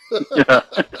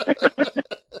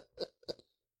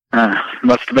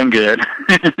 Must have been good.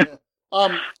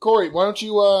 Corey, why don't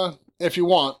you, if you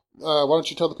want, why don't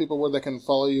you tell the people where they can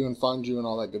follow you and find you and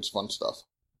all that good fun stuff?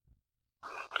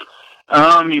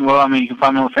 Well, you can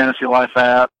find me on the Fantasy Life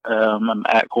app. I'm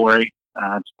at Corey.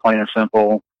 It's plain and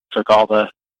simple. Took all the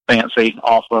fancy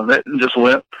off of it and just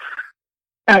went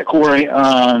at Corey.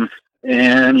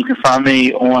 And you can find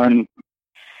me on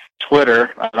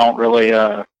Twitter. I don't really,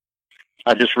 I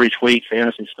just retweet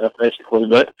fantasy stuff, basically.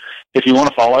 But if you want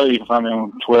to follow, you can find me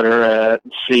on Twitter at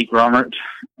 @CGrummert,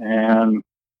 and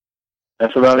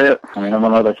that's about it. I mean, I'm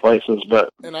on other places, but...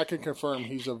 And I can confirm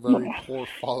he's a very poor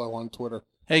follow on Twitter.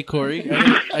 Hey, Corey,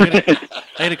 I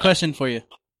got a question for you.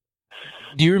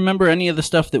 Do you remember any of the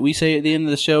stuff that we say at the end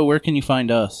of the show? Where can you find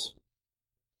us?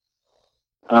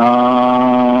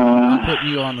 I'm putting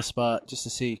you on the spot just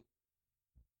to see.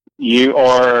 You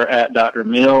are at Dr.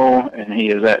 Mill, and he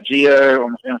is at Geo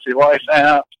on the Fantasy Life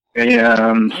app.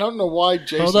 And I don't know why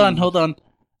Jason... Hold on.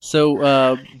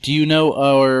 So, do you know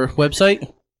our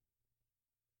website?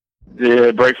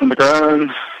 The Break from the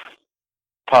Grind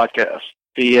podcast.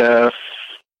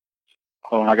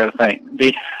 Hold on, I got to think.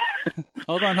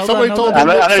 Hold on. I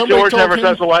know George never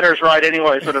says the letters right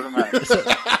anyway, so it doesn't matter.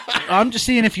 I'm just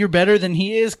seeing if you're better than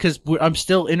he is, because I'm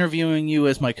still interviewing you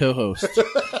as my co-host.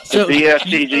 So,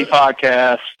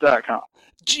 BFGGpodcast.com.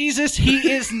 Jesus,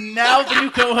 he is now the new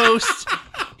co-host.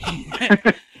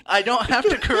 I don't have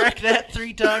to correct that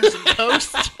 3 times in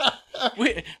post.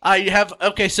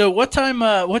 Okay, so what time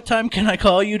can I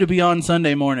call you to be on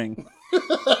Sunday morning?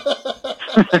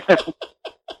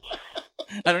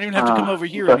 I don't even have to come over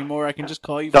here anymore. I can just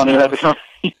call you from the house.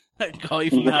 I can call you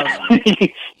from the house.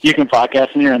 You can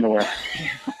podcast in your underwear.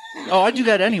 Oh, I do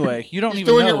that anyway. You don't He's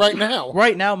even know. doing it right now.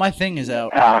 Right now, my thing is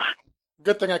out.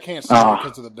 Good thing I can't see it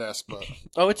because of the desk, but...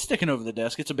 Oh, it's sticking over the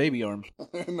desk. It's a baby arm.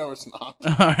 No, it's not.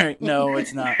 All right. No,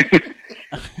 it's not.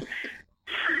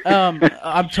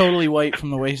 I'm totally white from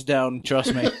the waist down.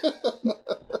 Trust me.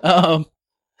 All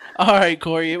right,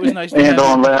 Corey. It was nice to have you. And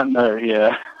on that note,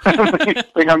 yeah. I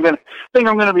think I'm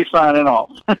gonna be signing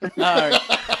off. All right.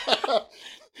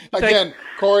 Again,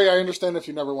 Corey, I understand if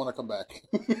you never want to come back.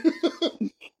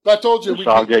 I told you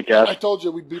I told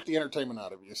you we'd beat the entertainment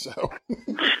out of you. So.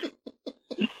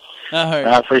 All right.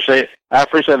 I appreciate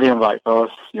the invite,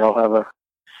 fellas. Y'all have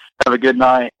a good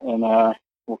night, and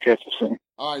we'll catch you soon.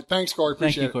 All right, thanks, Corey.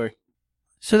 Appreciate Thank you, Corey.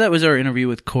 So that was our interview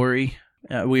with Corey.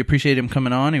 We appreciate him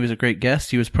coming on. He was a great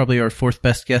guest. He was probably our 4th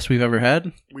best guest we've ever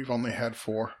had. We've only had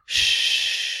 4.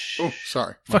 Shh. Oh,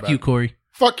 sorry. Fuck you, Corey.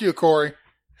 Fuck you, Corey.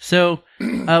 So,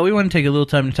 we want to take a little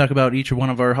time to talk about each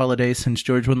one of our holidays since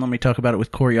George wouldn't let me talk about it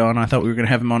with Corey on. I thought we were going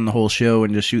to have him on the whole show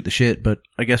and just shoot the shit, but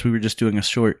I guess we were just doing a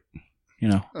short,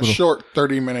 short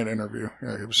 30-minute interview.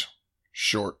 Yeah, it was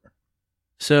short.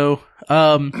 So,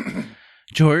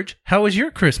 George, how was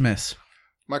your Christmas?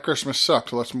 My Christmas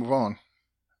sucked. Let's move on.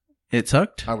 It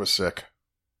sucked? I was sick.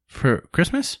 For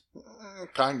Christmas?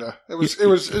 Kinda. It's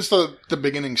the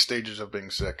beginning stages of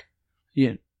being sick.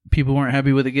 Yeah. People weren't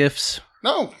happy with the gifts?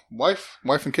 No. Wife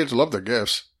and kids love their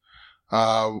gifts.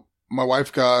 My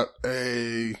wife got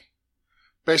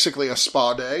basically a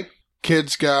spa day.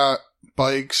 Kids got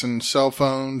bikes and cell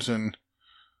phones, and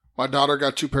my daughter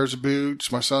got 2 pairs of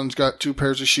boots. My son's got 2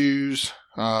 pairs of shoes.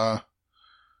 My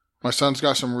son's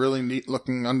got some really neat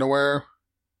looking underwear.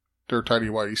 They're tidy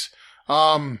whities.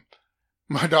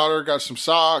 My daughter got some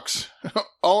socks.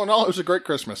 All in all, it was a great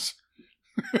Christmas.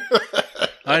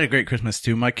 I had a great Christmas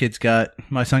too. My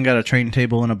son got a train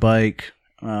table and a bike.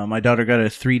 My daughter got a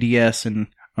 3DS and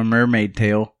a mermaid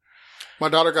tail. My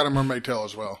daughter got a mermaid tail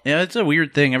as well. Yeah, it's a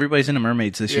weird thing. Everybody's into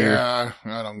mermaids this year. Yeah,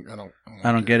 I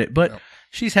don't get it. But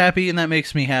she's happy, and that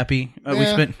makes me happy.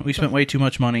 We spent way too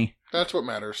much money. That's what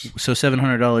matters. So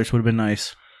 $700 would have been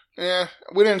nice. Yeah,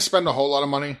 we didn't spend a whole lot of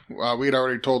money. We had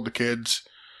already told the kids,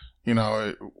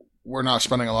 we're not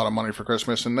spending a lot of money for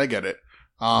Christmas, and they get it.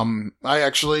 I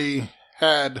actually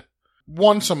had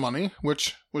won some money,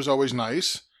 which was always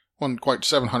nice. Wasn't quite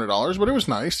 $700, but it was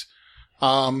nice.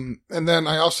 And then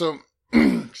I also,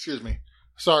 excuse me.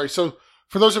 Sorry. So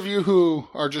for those of you who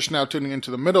are just now tuning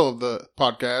into the middle of the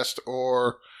podcast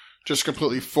or just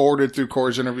completely forwarded through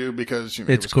Corey's interview because it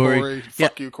was Corey.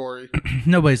 Fuck you, Corey.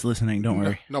 Nobody's listening. Don't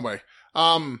worry. Nobody.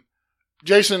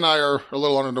 Jason and I are a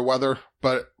little under the weather,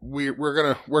 but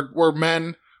we're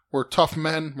men. We're tough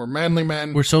men. We're manly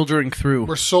men. We're soldiering through.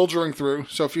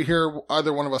 So if you hear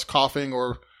either one of us coughing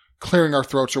or clearing our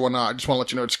throats or whatnot, I just want to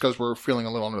let you know it's because we're feeling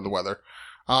a little under the weather.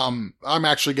 I'm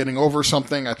actually getting over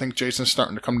something. I think Jason's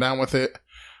starting to come down with it.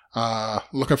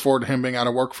 Looking forward to him being out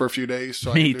of work for a few days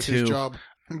so I can do his job.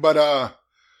 But,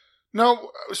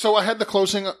 no, so I had the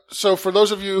closing. So for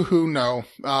those of you who know,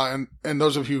 and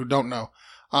those of you who don't know,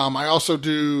 I also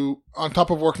do, on top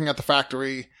of working at the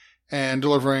factory and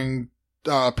delivering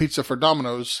pizza for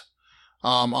Domino's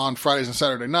on Fridays and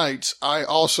Saturday nights, I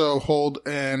also hold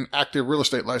an active real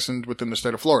estate license within the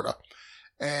state of Florida.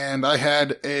 And I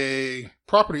had a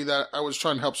property that I was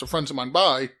trying to help some friends of mine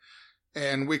buy,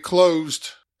 and we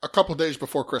closed a couple days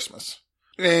before Christmas.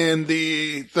 And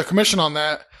the commission on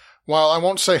that, while I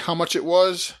won't say how much it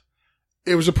was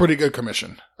a pretty good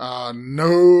commission.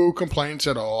 No complaints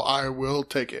at all. I will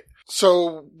take it.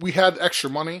 So we had extra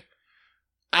money.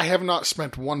 I have not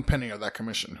spent 1 penny of that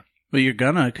commission. Well, you're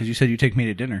gonna, because you said you take me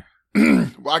to dinner.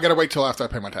 Well, I gotta wait till after I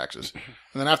pay my taxes.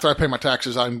 And then after I pay my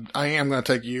taxes, I am gonna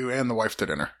take you and the wife to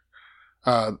dinner.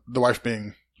 The wife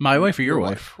being... My wife or your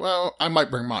wife? Well, I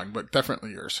might bring mine, but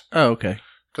definitely yours. Oh, okay.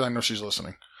 Because I know she's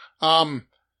listening.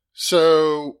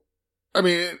 So, I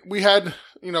mean, we had,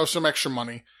 some extra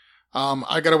money.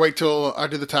 I gotta wait till I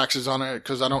do the taxes on it,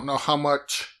 because I don't know how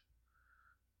much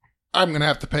I'm gonna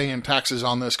have to pay in taxes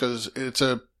on this, because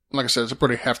like I said, it's a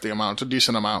pretty hefty amount. It's a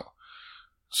decent amount.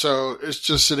 So it's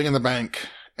just sitting in the bank.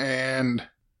 And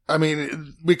I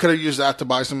mean, we could have used that to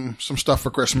buy some stuff for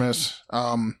Christmas.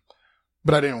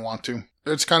 But I didn't want to.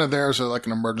 It's kind of there as like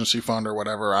an emergency fund or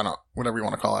whatever. Whatever you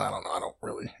want to call it. I don't know. I don't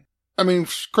really. I mean,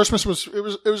 Christmas was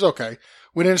okay.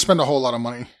 We didn't spend a whole lot of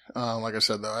money. Like I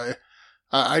said, though,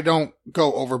 I don't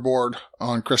go overboard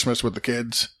on Christmas with the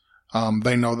kids.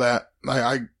 They know that.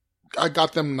 I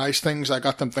got them nice things. I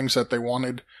got them things that they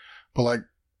wanted. But like,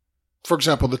 for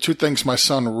example, the 2 things my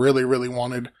son really, really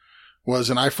wanted was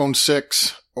an iPhone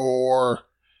 6 or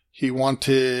he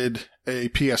wanted a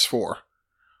PS4.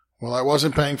 Well, I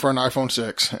wasn't paying for an iPhone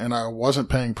 6 and I wasn't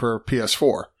paying for a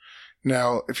PS4.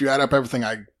 Now, if you add up everything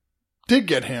I did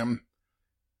get him,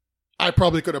 I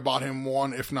probably could have bought him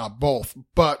one, if not both.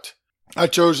 But I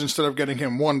chose, instead of getting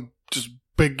him one just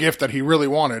big gift that he really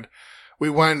wanted,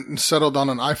 we went and settled on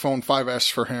an iPhone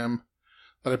 5S for him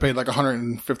that I paid like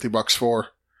 $150 for.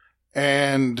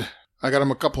 And I got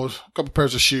him a couple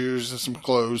pairs of shoes and some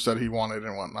clothes that he wanted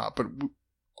and whatnot. But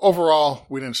overall,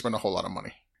 we didn't spend a whole lot of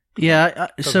money. Yeah,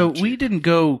 so we didn't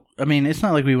go, I mean, it's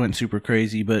not like we went super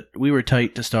crazy, but we were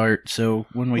tight to start, so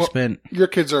when we spent... Your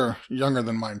kids are younger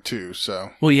than mine too,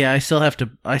 so... Well, yeah, I still have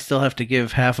to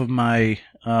give half of my,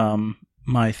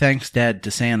 my thanks dad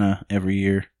to Santa every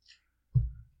year.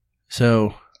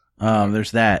 So,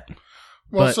 there's that.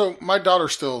 Well, But- so my daughter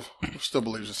still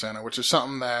believes in Santa, which is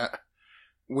something that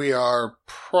we are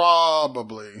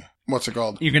probably, what's it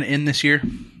called? You're going to end this year?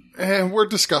 And we're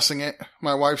discussing it.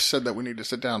 My wife said that we need to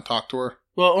sit down and talk to her.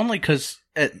 Well, only because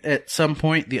at some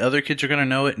point the other kids are going to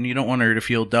know it, and you don't want her to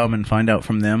feel dumb and find out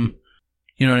from them.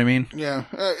 You know what I mean? Yeah,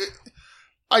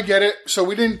 I get it. So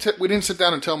we didn't sit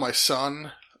down and tell my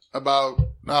son about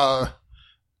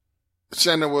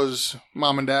Santa was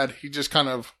mom and dad. He just kind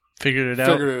of Figured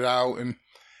it out. and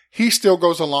he still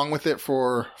goes along with it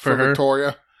for For her?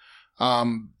 Victoria.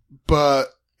 But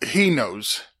he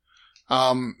knows.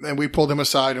 And we pulled him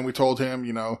aside and we told him,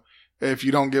 if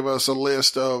you don't give us a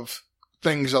list of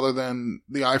things other than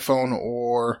the iPhone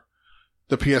or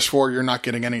the PS4, you're not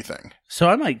getting anything. So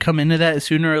I might come into that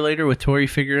sooner or later with Tori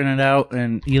figuring it out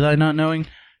and Eli not knowing.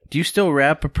 Do you still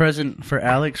wrap a present for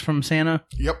Alex from Santa?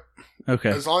 Yep. Okay.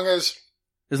 As long as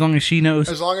she knows.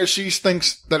 As long as she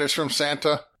thinks that it's from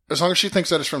Santa,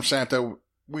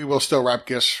 we will still wrap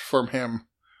gifts for him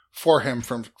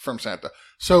from Santa.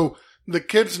 So the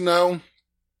kids know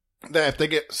that if they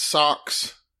get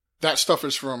socks, that stuff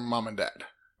is from mom and dad.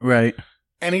 Right.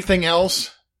 Anything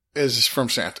else is from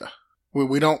Santa.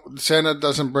 Santa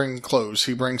doesn't bring clothes.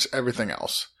 He brings everything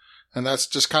else. And that's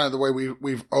just kind of the way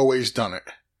we've always done it.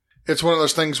 It's one of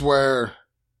those things where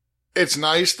it's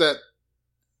nice that,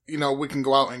 we can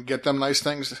go out and get them nice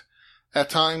things at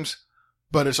times,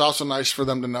 but it's also nice for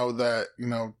them to know that,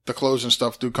 the clothes and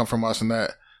stuff do come from us and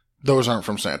that those aren't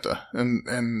from Santa.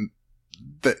 And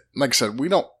that, like I said, we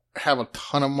don't have a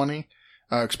ton of money,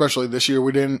 especially this year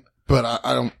we didn't, but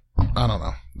I don't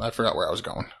know. I forgot where I was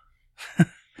going.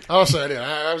 Honestly, I did.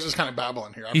 I was just kind of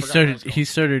babbling here. He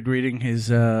started reading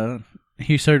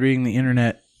the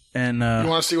internet and, you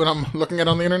want to see what I'm looking at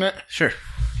on the internet? Sure.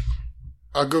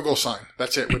 A Google sign.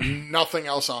 That's it, with nothing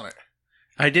else on it.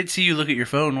 I did see you look at your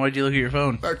phone. Why'd you look at your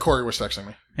phone? Corey was texting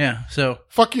me. Yeah, so.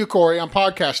 Fuck you, Corey. I'm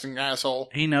podcasting, asshole.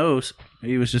 He knows.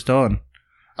 He was just on.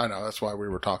 I know. That's why we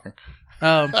were talking.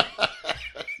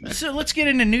 So let's get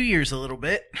into New Year's a little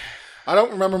bit. I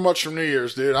don't remember much from New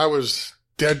Year's, dude. I was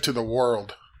dead to the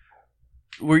world.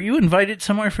 Were you invited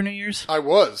somewhere for New Year's? I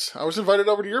was. I was invited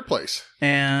over to your place.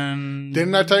 And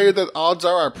didn't I tell you that odds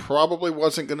are I probably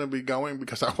wasn't going to be going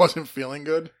because I wasn't feeling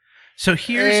good? So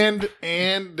here's...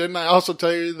 And didn't I also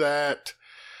tell you that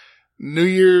New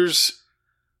Year's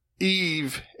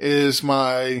Eve is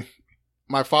my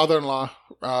father-in-law,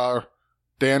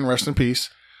 Dan, rest in peace.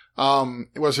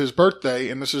 It was his birthday,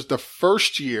 and this is the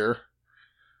first year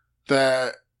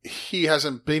that he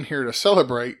hasn't been here to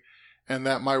celebrate, and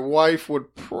that my wife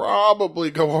would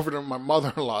probably go over to my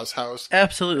mother-in-law's house.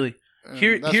 Absolutely.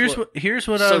 Here's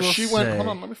what I will say. Hold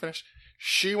on, let me finish.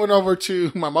 She went over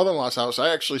to my mother-in-law's house.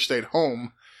 I actually stayed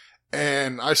home,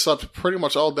 and I slept pretty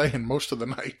much all day and most of the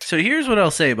night. So here's what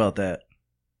I'll say about that.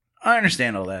 I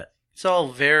understand all that. It's all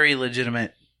very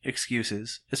legitimate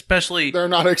excuses, especially they're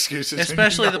not excuses.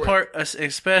 Especially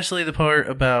the part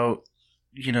about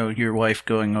your wife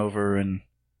going over. And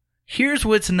here's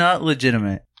what's not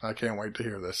legitimate. I can't wait to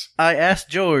hear this. I asked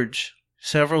George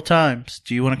several times,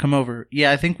 "Do you want to come over?"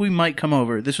 Yeah, I think we might come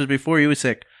over. This was before he was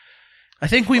sick. I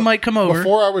think we might come over.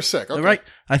 Before I was sick. Okay. Right.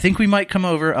 I think we might come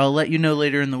over. I'll let you know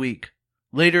later in the week.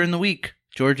 Later in the week,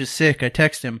 George is sick. I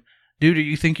text him, "Dude, do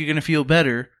you think you're going to feel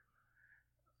better?"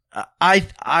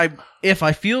 If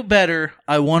I feel better,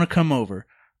 I want to come over.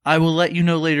 I will let you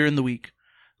know later in the week.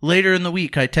 Later in the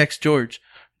week, I text George,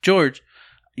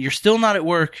 you're still not at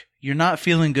work. You're not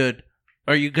feeling good.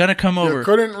 Are you going to come over? You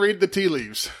couldn't read the tea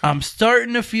leaves. I'm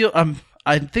starting to feel,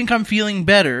 I think I'm feeling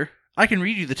better. I can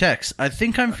read you the text. I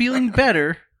think I'm feeling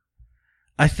better.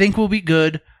 I think we'll be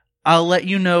good. I'll let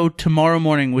you know tomorrow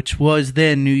morning, which was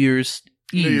then New Year's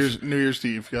Eve. New Year's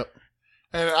Eve, yep.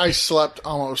 And I slept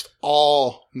almost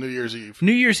all New Year's Eve.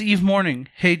 New Year's Eve morning.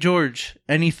 Hey, George,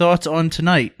 any thoughts on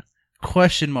tonight? ?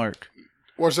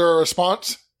 Was there a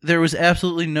response? There was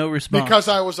absolutely no response. Because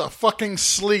I was a fucking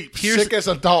sleep, sick as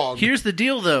a dog. Here's the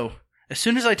deal, though. As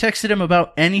soon as I texted him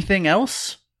about anything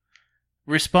else,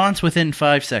 response within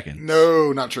 5 seconds.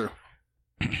 No, not true.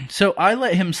 So I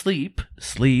let him sleep.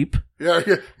 Yeah,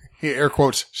 he air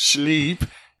quotes, sleep.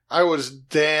 I was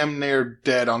damn near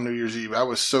dead on New Year's Eve. I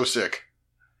was so sick.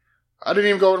 I didn't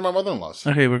even go over to my mother-in-law's.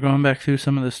 Okay, we're going back through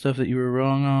some of the stuff that you were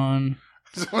wrong on.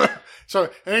 So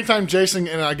anytime Jason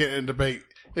and I get in a debate,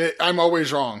 I'm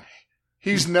always wrong.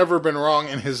 He's never been wrong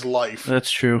in his life. That's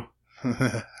true.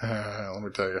 Let me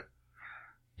tell you.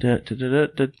 This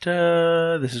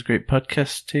is great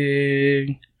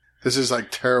podcasting. This is like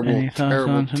terrible.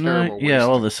 Yeah,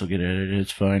 all this will get edited.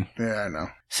 It's fine. Yeah, I know.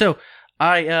 So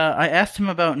I asked him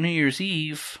about New Year's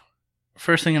Eve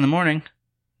first thing in the morning.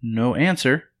 No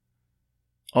answer.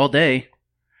 all day.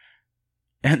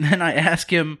 And then I ask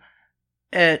him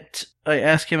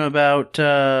about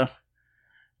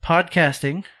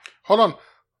podcasting. Hold on.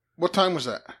 What time was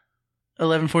that?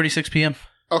 11:46 p.m.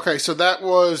 Okay, so that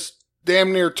was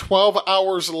damn near 12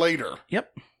 hours later.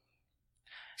 Yep.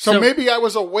 So maybe I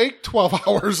was awake 12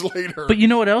 hours later. But you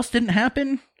know what else didn't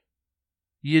happen?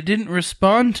 You didn't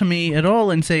respond to me at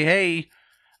all and say, hey,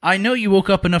 I know you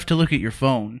woke up enough to look at your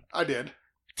phone. I did.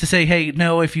 To say, hey,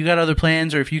 no, if you got other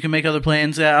plans or if you can make other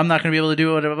plans, I'm not going to be able to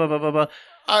do it. Blah, blah, blah, blah.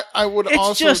 I would It's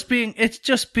also. It's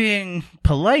just being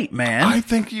polite, man. I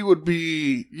think you would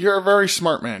be. You're a very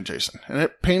smart man, Jason, and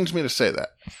it pains me to say that.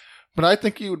 But I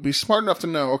think you would be smart enough to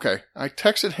know, okay, I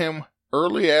texted him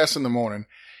early ass in the morning.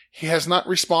 He has not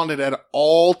responded at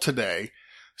all today.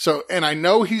 So, and I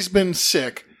know he's been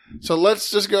sick. So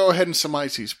let's just go ahead and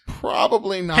surmise he's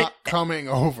probably not coming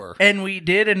over. And we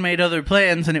did and made other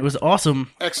plans, and it was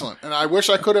awesome. Excellent. And I wish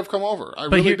I could have come over. I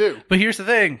really do. But here's the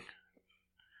thing.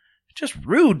 Just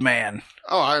rude, man.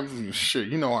 Oh, I'm shit.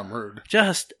 You know I'm rude.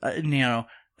 Just,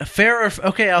 fair or...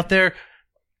 Okay, out there,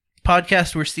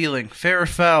 podcast we're stealing. Fair or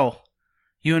foul.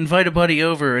 You invite a buddy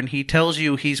over, and he tells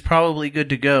you he's probably good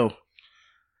to go.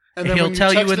 And then he'll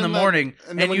tell you in the morning.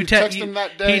 And then when you text him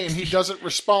that day and he doesn't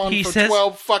respond for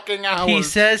 12 fucking hours. He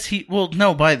says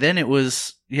no, by then it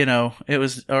was,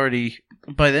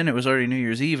 by then it was already New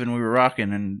Year's Eve and we were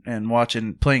rocking and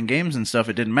watching, playing games and stuff.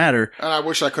 It didn't matter. And I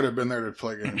wish I could have been there to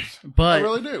play games. But I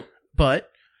really do.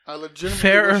 But I legitimately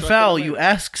fair or foul, you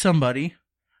ask somebody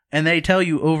and they tell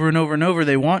you over and over and over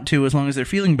they want to as long as they're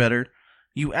feeling better.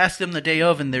 You ask them the day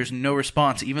of and there's no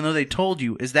response, even though they told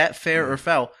you. Is that fair or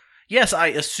foul? Yes, I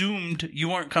assumed you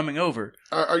weren't coming over.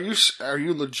 Are you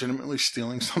legitimately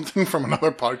stealing something from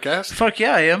another podcast? Fuck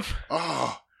yeah, I am.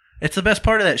 Oh. It's the best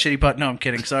part of that shitty pod. No, I'm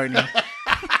kidding. Sorry, Neil.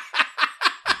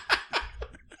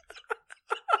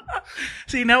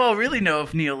 See, now I'll really know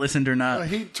if Neil listened or not.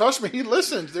 Trust me, he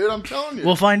listens, dude. I'm telling you.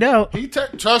 We'll find out.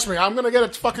 Trust me, I'm going to get a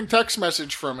fucking text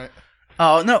message from it.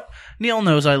 Oh, no. Neil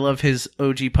knows I love his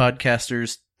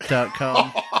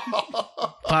ogpodcasters.com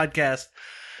podcast.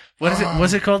 What is it?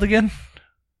 What's it called again?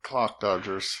 Clock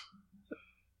Dodgers.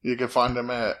 You can find them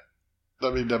at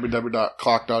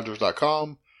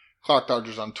www.clockdodgers.com. Clock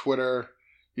Dodgers on Twitter.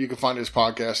 You can find his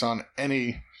podcast on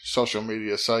any social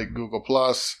media site. Google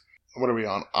Plus. What are we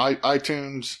on?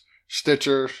 iTunes,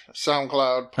 Stitcher,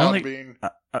 SoundCloud, Podbean.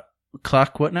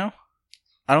 Clock what now?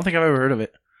 I don't think I've ever heard of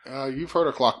it. You've heard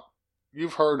of Clock.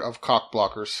 You've heard of Cock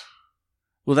Blockers.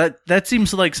 Well, that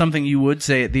seems like something you would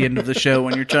say at the end of the show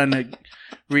when you're trying to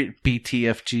read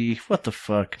BTFG. What the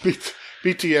fuck?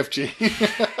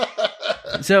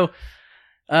 BTFG. So,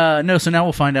 no. So now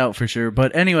we'll find out for sure.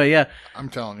 But anyway, yeah. I'm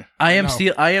telling you, I am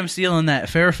stealing that.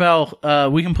 Fair or foul.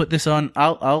 We can put this on.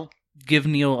 I'll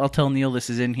tell Neil this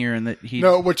is in here and that he.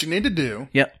 No, what you need to do.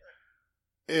 Yep.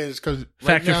 Is because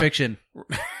fact or fiction.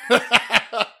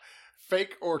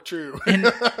 Fake or true?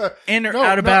 In or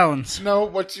out of bounds?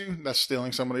 No, that's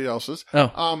stealing somebody else's.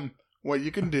 Oh. What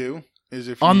you can do is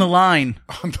if on the line.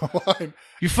 On the line.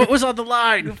 Your foot was on the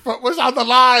line. Your foot was on the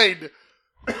line.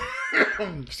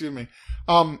 Excuse me.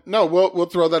 No, we'll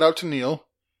throw that out to Neil,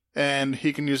 and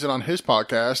he can use it on his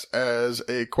podcast as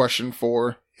a question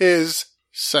for his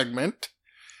segment.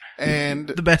 And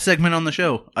the best segment on the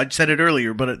show. I said it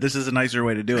earlier, but this is a nicer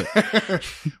way to do it.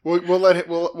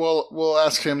 We'll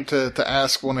ask him to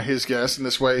ask one of his guests, and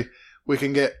this way we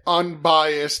can get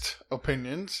unbiased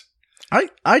opinions.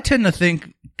 I tend to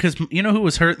think, because you know who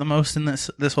was hurt the most in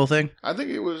this whole thing? I think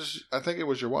it was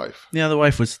your wife. Yeah, the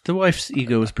wife's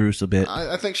ego was bruised a bit.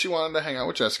 I think she wanted to hang out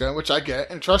with Jessica, which I get,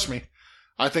 and trust me,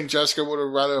 I think Jessica would have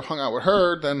rather hung out with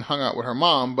her than hung out with her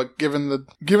mom. But given the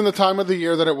time of the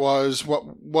year that it was,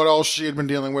 what else she had been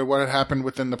dealing with, what had happened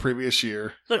within the previous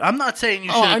year. Look, I'm not saying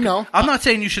you should. I know. I'm not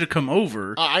saying you should have come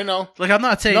over. I know. Like, I'm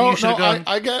not saying you should have gone.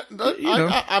 I get.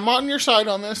 I'm on your side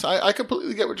on this. I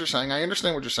completely get what you're saying. I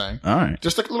understand what you're saying. All right.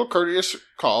 Just a little courteous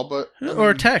call, but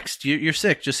or text. You're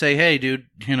sick. Just say, hey, dude.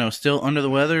 Still under the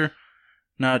weather.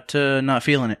 Not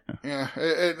feeling it. Yeah,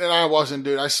 and I wasn't,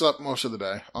 dude. I slept most of the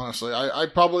day. Honestly, I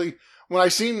probably. When I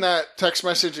seen that text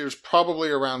message, it was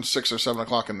probably around 6 or 7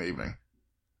 o'clock in the evening.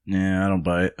 Yeah, I don't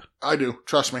buy it. I do.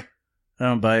 Trust me. I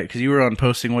don't buy it because you were on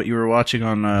posting what you were watching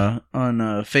on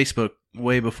Facebook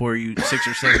way before 6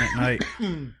 or 7 at night.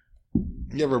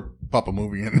 You ever pop a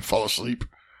movie in and fall asleep?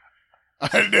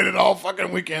 I did it all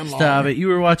fucking weekend long. Stop it. You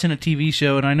were watching a TV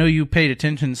show, and I know you paid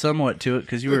attention somewhat to it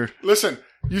because you were... Listen,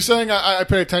 you saying I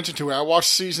paid attention to it. I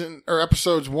watched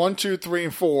episodes 1, 2, 3,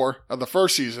 and 4 of the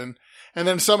first season, and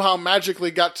then somehow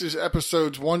magically got to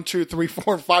episodes 1, 2, 3,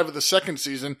 4, and 5 of the second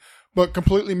season, but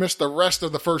completely missed the rest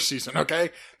of the first season, okay?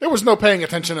 There was no paying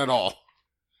attention at all.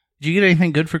 Did you get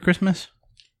anything good for Christmas?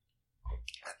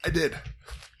 I did.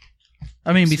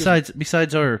 I mean,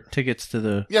 besides our tickets to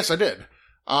the... Yes, I did.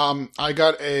 I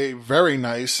got a very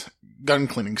nice gun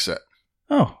cleaning set.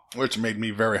 Oh. Which made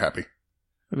me very happy.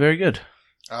 Very good.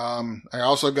 I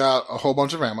also got a whole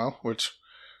bunch of ammo, which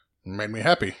made me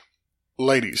happy.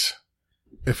 Ladies,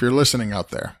 if you're listening out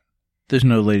there. There's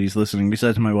no ladies listening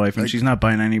besides my wife, and she's not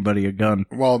buying anybody a gun.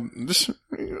 Well,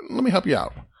 let me help you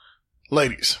out.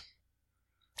 Ladies,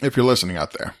 if you're listening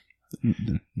out there.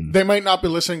 They might not be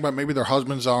listening, but maybe their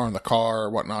husbands are in the car or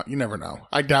whatnot. You never know.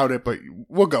 I doubt it, but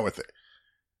we'll go with it.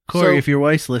 Corey, if your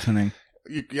wife's listening.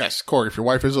 Yes, Corey, if your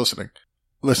wife is listening.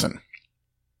 Listen.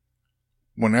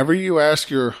 Whenever you ask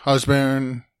your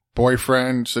husband,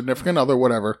 boyfriend, significant other,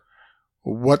 whatever,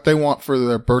 what they want for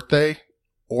their birthday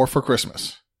or for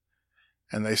Christmas,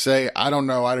 and they say, I don't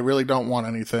know, I really don't want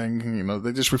anything,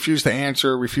 they just refuse to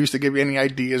answer, refuse to give you any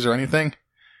ideas or anything,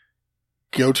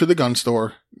 go to the gun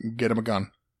store, get them a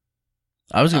gun.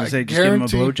 I was going to say, just give them a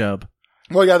blowjob.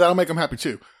 Well, yeah, that'll make them happy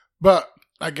too. But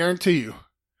I guarantee you,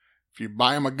 if you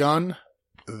buy them a gun,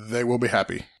 they will be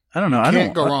happy. I don't know. You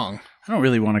can't go wrong. I don't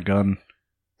really want a gun.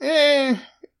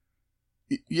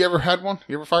 You ever had one?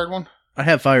 You ever fired one? I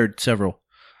have fired several.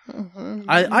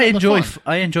 I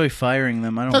enjoy firing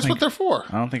them. That's what they're for.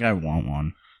 I don't think I want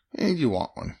one. You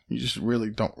want one. You just really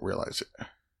don't realize it.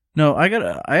 No,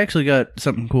 I actually got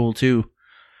something cool too.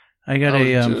 I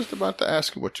was just about to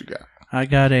ask you what you got. I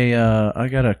got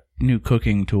a new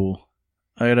cooking tool.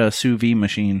 I got a sous vide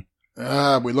machine.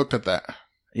 We looked at that.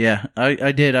 Yeah,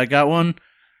 I did. I got one.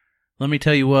 Let me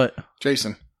tell you what.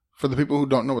 Jason, for the people who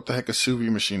don't know what the heck a sous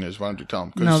vide machine is, why don't you tell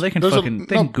them? No, they can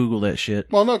Google that shit.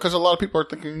 Well, no, because a lot of people are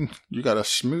thinking you got a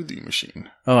smoothie machine.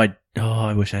 I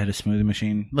wish I had a smoothie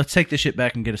machine. Let's take this shit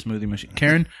back and get a smoothie machine.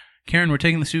 Karen, we're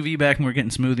taking the sous vide back and we're getting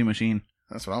smoothie machine.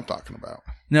 That's what I'm talking about.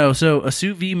 No, so a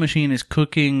sous vide machine is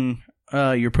cooking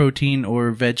your protein or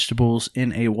vegetables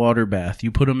in a water bath.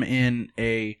 You put them in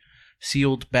a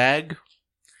sealed bag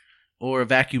or a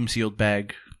vacuum sealed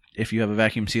bag if you have a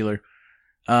vacuum sealer.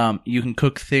 You can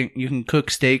cook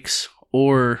steaks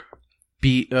or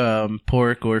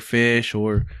pork or fish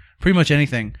or pretty much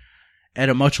anything at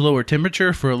a much lower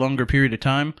temperature for a longer period of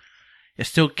time. It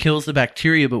still kills the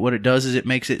bacteria, but what it does is it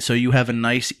makes it so you have a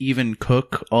nice even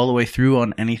cook all the way through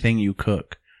on anything you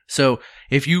cook. So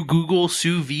if you Google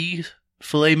sous vide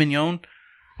filet mignon,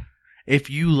 if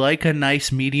you like a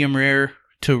nice medium rare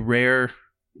to rare,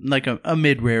 like a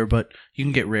mid rare, but you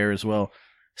can get rare as well,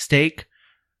 steak,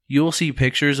 you'll see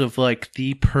pictures of like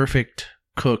the perfect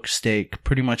cooked steak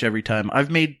pretty much every time.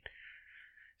 I've made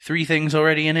 3 things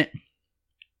already in it.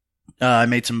 I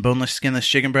made some boneless, skinless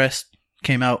chicken breast.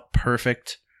 Came out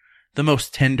perfect. The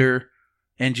most tender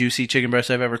and juicy chicken breast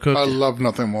I've ever cooked. I love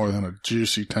nothing more than a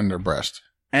juicy, tender breast.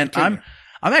 And I'm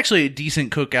actually a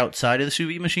decent cook outside of the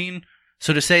sous vide machine.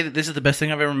 So to say that this is the best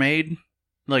thing I've ever made,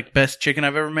 like best chicken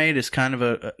I've ever made, is kind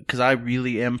of because I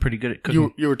really am pretty good at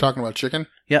cooking. You were talking about chicken?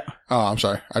 Yeah. Oh, I'm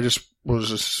sorry. I was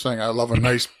just saying I love a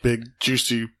nice, big,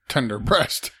 juicy, tender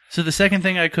breast. So the second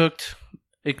thing I cooked,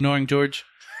 ignoring George,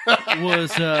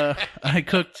 was I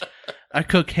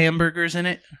cooked hamburgers in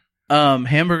it.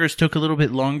 Hamburgers took a little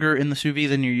bit longer in the sous vide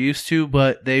than you're used to,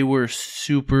 but they were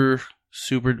super,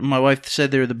 super... My wife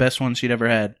said they were the best ones she'd ever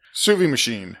had. Sous vide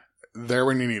machine. There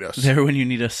when you need us. There when you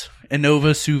need us.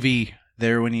 Innova sous vide.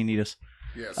 There when you need us.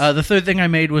 Yes. The third thing I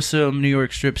made was some New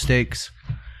York strip steaks.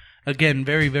 Again,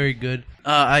 very, very good.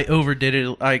 I overdid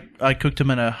it. I cooked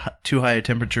them at too high a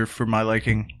temperature for my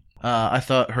liking. I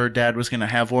thought her dad was going to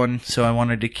have one, so I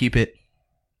wanted to keep it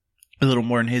a little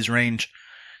more in his range.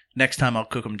 Next time I'll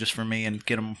cook them just for me and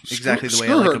get them exactly the way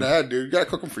I like them. Screw her dad, dude. You got to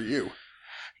cook them for you.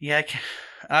 Yeah,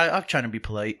 I'm trying to be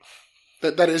polite.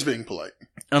 That is being polite.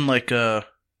 Unlike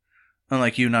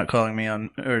you not calling me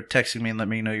on or texting me and let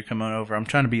me know you're coming over. I'm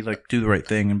trying to be do the right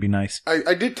thing and be nice.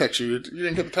 I did text you. You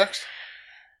didn't get the text?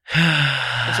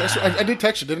 I did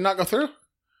text you. Did it not go through?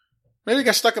 Maybe it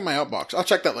got stuck in my outbox. I'll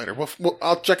check that later.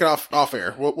 I'll check it off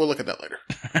air. We'll look at that later.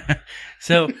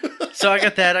 So I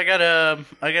got that. I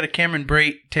got a Cameron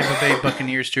Brate Tampa Bay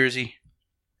Buccaneers jersey.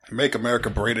 Make America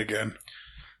great again.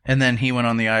 And then he went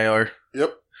on the IR.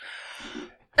 Yep.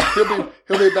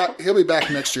 He'll be back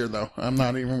next year though. I'm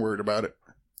not even worried about it.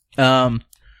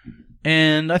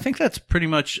 And I think that's pretty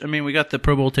much. I mean, we got the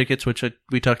Pro Bowl tickets, which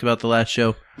we talked about the last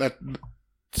show. That's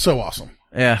so awesome.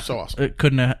 Yeah, so awesome. It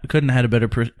couldn't have had a better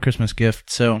Christmas gift.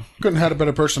 So couldn't have had a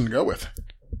better person to go with.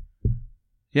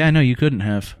 Yeah, I know you couldn't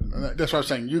have. That's what I'm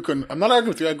saying. You couldn't. I'm not arguing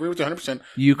with you. I agree with you 100%.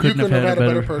 You couldn't have had a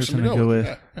better person to go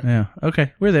with. Yeah.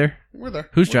 Okay, we're there. We're there.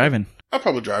 Who's driving? I'll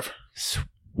probably drive.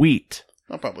 Sweet.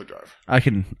 I'll probably drive. I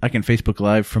can Facebook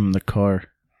Live from the car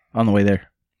on the way there.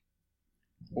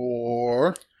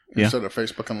 Or instead of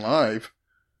Facebook and Live,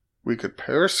 we could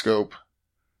Periscope,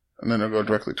 and then it'll go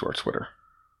directly to our Twitter.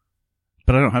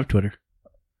 But I don't have Twitter.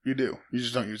 You do. You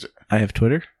just don't use it. I have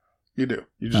Twitter? You do.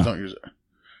 You just don't use it.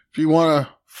 If you want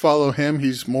to follow him,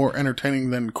 he's more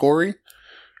entertaining than Corey.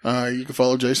 You can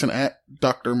follow Jason at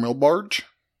Dr. Milbarge.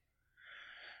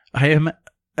 I am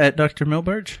at Dr.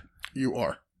 Milbarge? You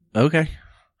are. Okay.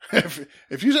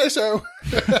 If you say so.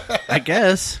 I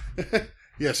guess.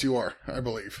 Yes, you are, I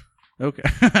believe. Okay.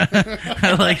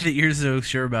 I like that you're so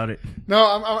sure about it.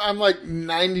 No, I'm like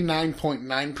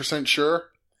 99.9% sure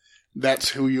that's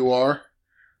who you are.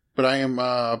 But I am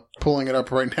pulling it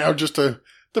up right now just to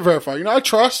verify. You know, I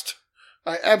trust.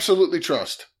 I absolutely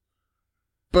trust.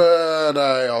 But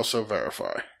I also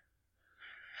verify.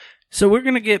 So we're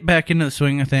going to get back into the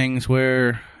swing of things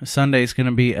where Sunday's going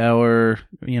to be our,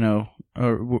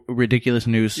 ridiculous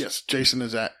news. Yes, Jason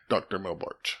is at Dr.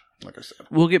 Milbarge, like I said.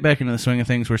 We'll get back into the swing of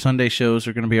things where Sunday shows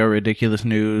are going to be our ridiculous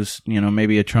news,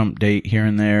 maybe a Trump date here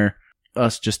and there,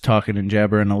 us just talking and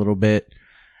jabbering a little bit.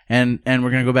 And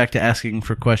we're going to go back to asking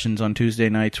for questions on Tuesday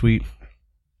nights.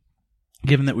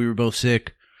 Given that we were both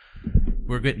sick,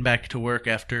 we're getting back to work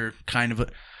after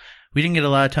we didn't get a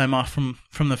lot of time off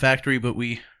from the factory, but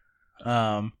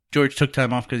George took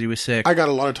time off because he was sick. I got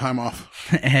a lot of time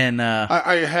off. And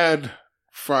I had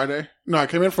Friday. No, I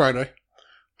came in Friday.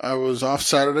 I was off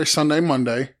Saturday, Sunday,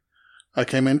 Monday. I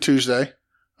came in Tuesday.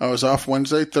 I was off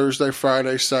Wednesday, Thursday,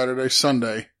 Friday, Saturday,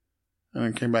 Sunday, and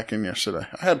then came back in yesterday.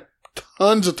 I had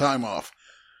tons of time off.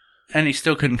 And he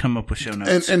still couldn't come up with show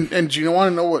notes. And do you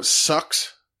want to know what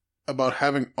sucks about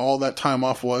having all that time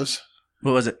off was?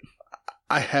 What was it?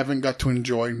 I haven't got to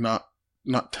enjoy not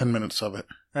 10 minutes of it.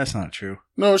 That's not true.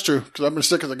 No, it's true, because I've been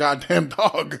sick as a goddamn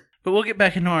dog. But we'll get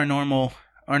back into our normal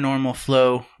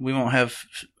flow. We won't have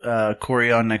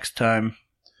Corey on next time,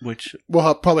 which...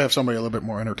 We'll probably have somebody a little bit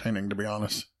more entertaining, to be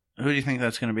honest. Who do you think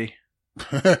that's going to be?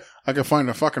 I could find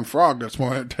a fucking frog that's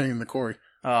more entertaining than Corey.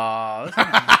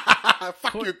 Aw.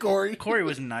 Fuck you, Corey. Corey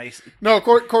was nice. No,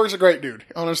 Corey's a great dude.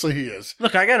 Honestly, he is.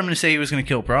 Look, I got him to say he was going to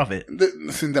kill Prophet.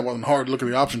 That wasn't hard. Look at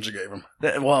the options you gave him.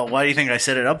 Well, why do you think I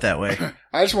set it up that way?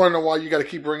 I just want to know why you got to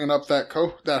keep bringing up that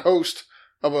host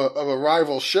of a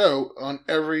rival show on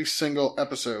every single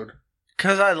episode.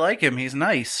 Because I like him. He's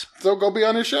nice. So go be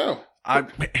on his show. I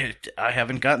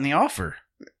haven't gotten the offer.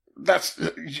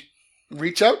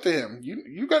 Reach out to him.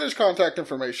 You got his contact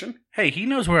information. Hey, he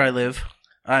knows where I live.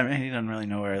 I mean, he doesn't really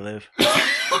know where I live.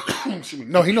 Excuse me.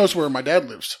 No, he knows where my dad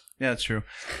lives. Yeah, that's true.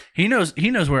 He knows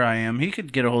where I am. He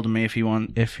could get a hold of me if he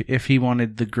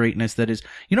wanted the greatness that is.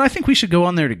 I think we should go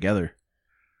on there together.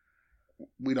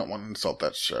 We don't want to insult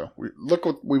that show. Look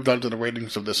what we've done to the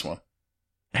ratings of this one.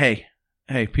 Hey,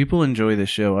 people enjoy this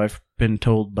show. I've been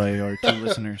told by our 2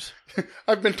 listeners.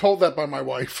 I've been told that by my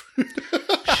wife.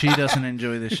 She doesn't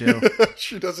enjoy the show.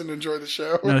 She doesn't enjoy the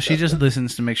show. No, she just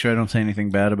listens to make sure I don't say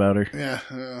anything bad about her.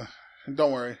 Yeah,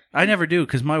 don't worry. I never do,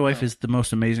 because my wife is the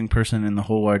most amazing person in the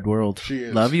whole wide world. She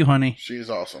is. Love you, honey. She is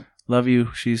awesome. Love you.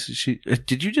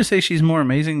 Did you just say she's more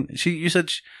amazing? You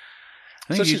said...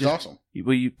 I think she's awesome.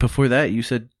 Well, before that, you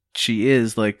said she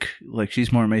is like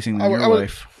she's more amazing than your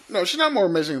wife. No, she's not more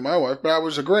amazing than my wife, but I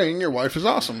was agreeing your wife is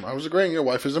awesome. I was agreeing your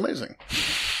wife is amazing.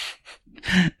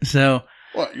 So...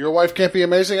 What, your wife can't be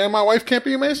amazing and my wife can't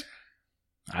be amazing?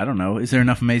 I don't know. Is there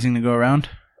enough amazing to go around?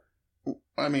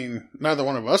 I mean, neither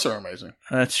one of us are amazing.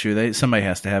 That's true. Somebody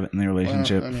has to have it in their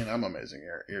relationship. Well, I mean, I'm amazing.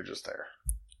 You're just there.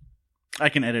 I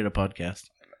can edit a podcast.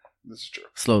 I know. This is true.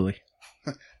 Slowly.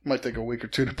 Might take a week or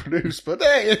 2 to produce, but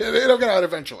hey, it'll get out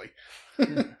eventually.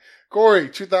 Corey,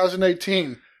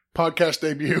 2018 podcast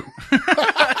debut.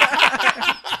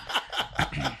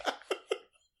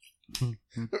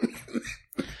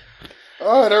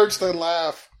 Oh, it hurts to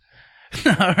laugh.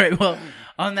 All right. Well,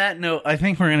 on that note, I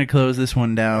think we're going to close this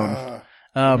one down.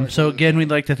 So again,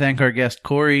 we'd like to thank our guest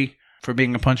Corey for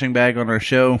being a punching bag on our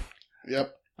show.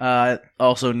 Yep.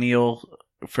 Also Neil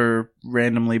for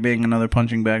randomly being another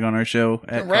punching bag on our show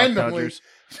at randomly.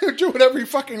 You do it every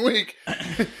fucking week.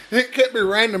 It can't be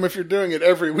random if you're doing it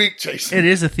every week, Jason. It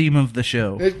is a theme of the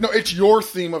show. It's your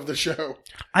theme of the show.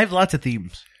 I have lots of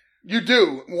themes. You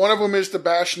do. One of them is to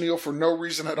bash Neil for no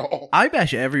reason at all. I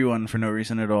bash everyone for no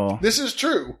reason at all. This is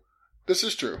true.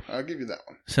 I'll give you that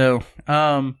one.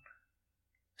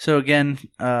 So again,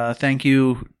 thank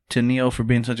you to Neil for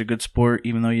being such a good sport,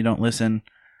 even though you don't listen.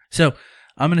 So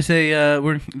I'm going to say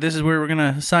this is where we're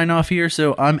going to sign off here.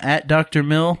 So I'm at Dr.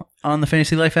 Mill on the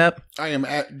Fantasy Life app. I am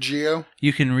at Geo.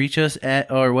 You can reach us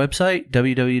at our website,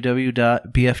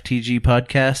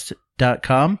 www.bftgpodcast.com.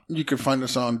 gmail.com. You can find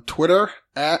us on Twitter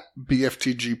at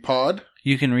BFTGpod.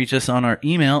 You can reach us on our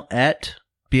email at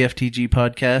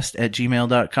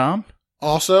bftgpodcast@gmail.com.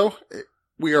 Also,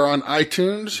 we are on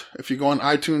iTunes. If you go on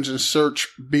iTunes and search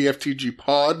BFTG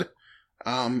Pod,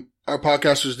 our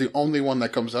podcast is the only one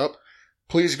that comes up.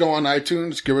 Please go on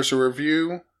iTunes, give us a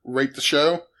review, rate the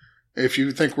show. If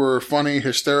you think we're funny,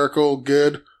 hysterical,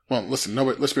 good, well, listen,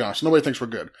 let's be honest, nobody thinks we're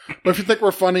good. But if you think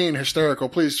we're funny and hysterical,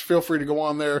 please feel free to go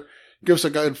on there, give us a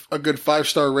good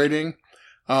 5-star rating.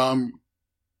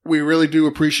 We really do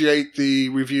appreciate the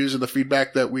reviews and the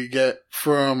feedback that we get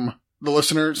from the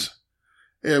listeners.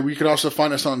 We can also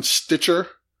find us on Stitcher.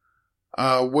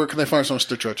 Where can they find us on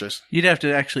Stitcher, Chase? You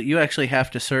actually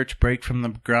have to search Break from the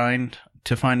Grind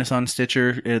to find us on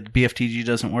Stitcher. BFTG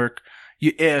doesn't work.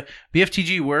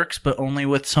 BFTG works, but only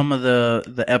with some of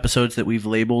the episodes that we've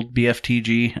labeled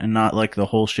BFTG and not like the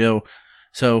whole show.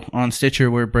 So on Stitcher,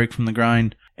 we're Break from the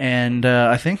Grind. And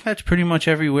I think that's pretty much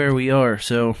everywhere we are.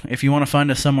 So if you want to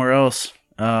find us somewhere else,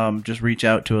 just reach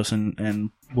out to us and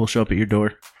we'll show up at your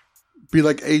door. Be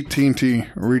like AT&T,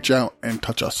 reach out and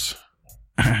touch us.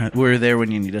 We're there when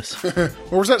you need us.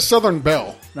 Or was that Southern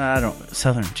Belle?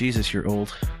 Southern, Jesus, you're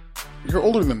old. You're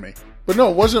older than me. But no,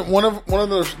 wasn't one of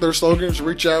their slogans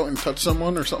reach out and touch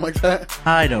someone or something like that?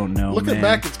 I don't know, Looking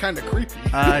back, it's kind of creepy.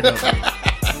 I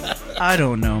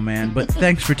don't know, man. But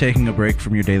thanks for taking a break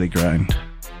from your daily grind.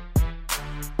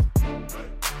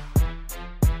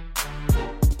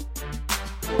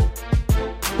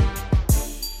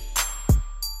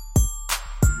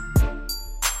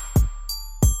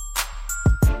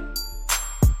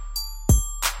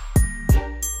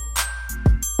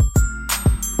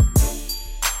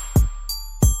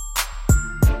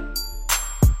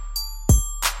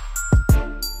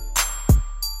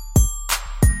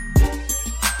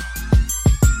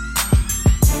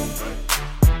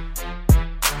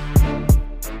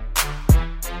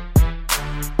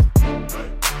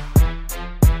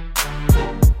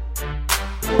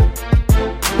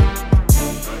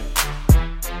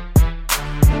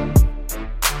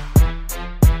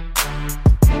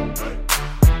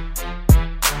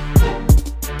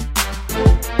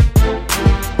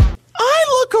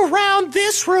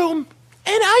 Room,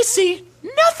 and I see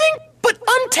nothing but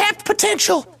untapped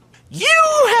potential. You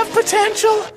have potential.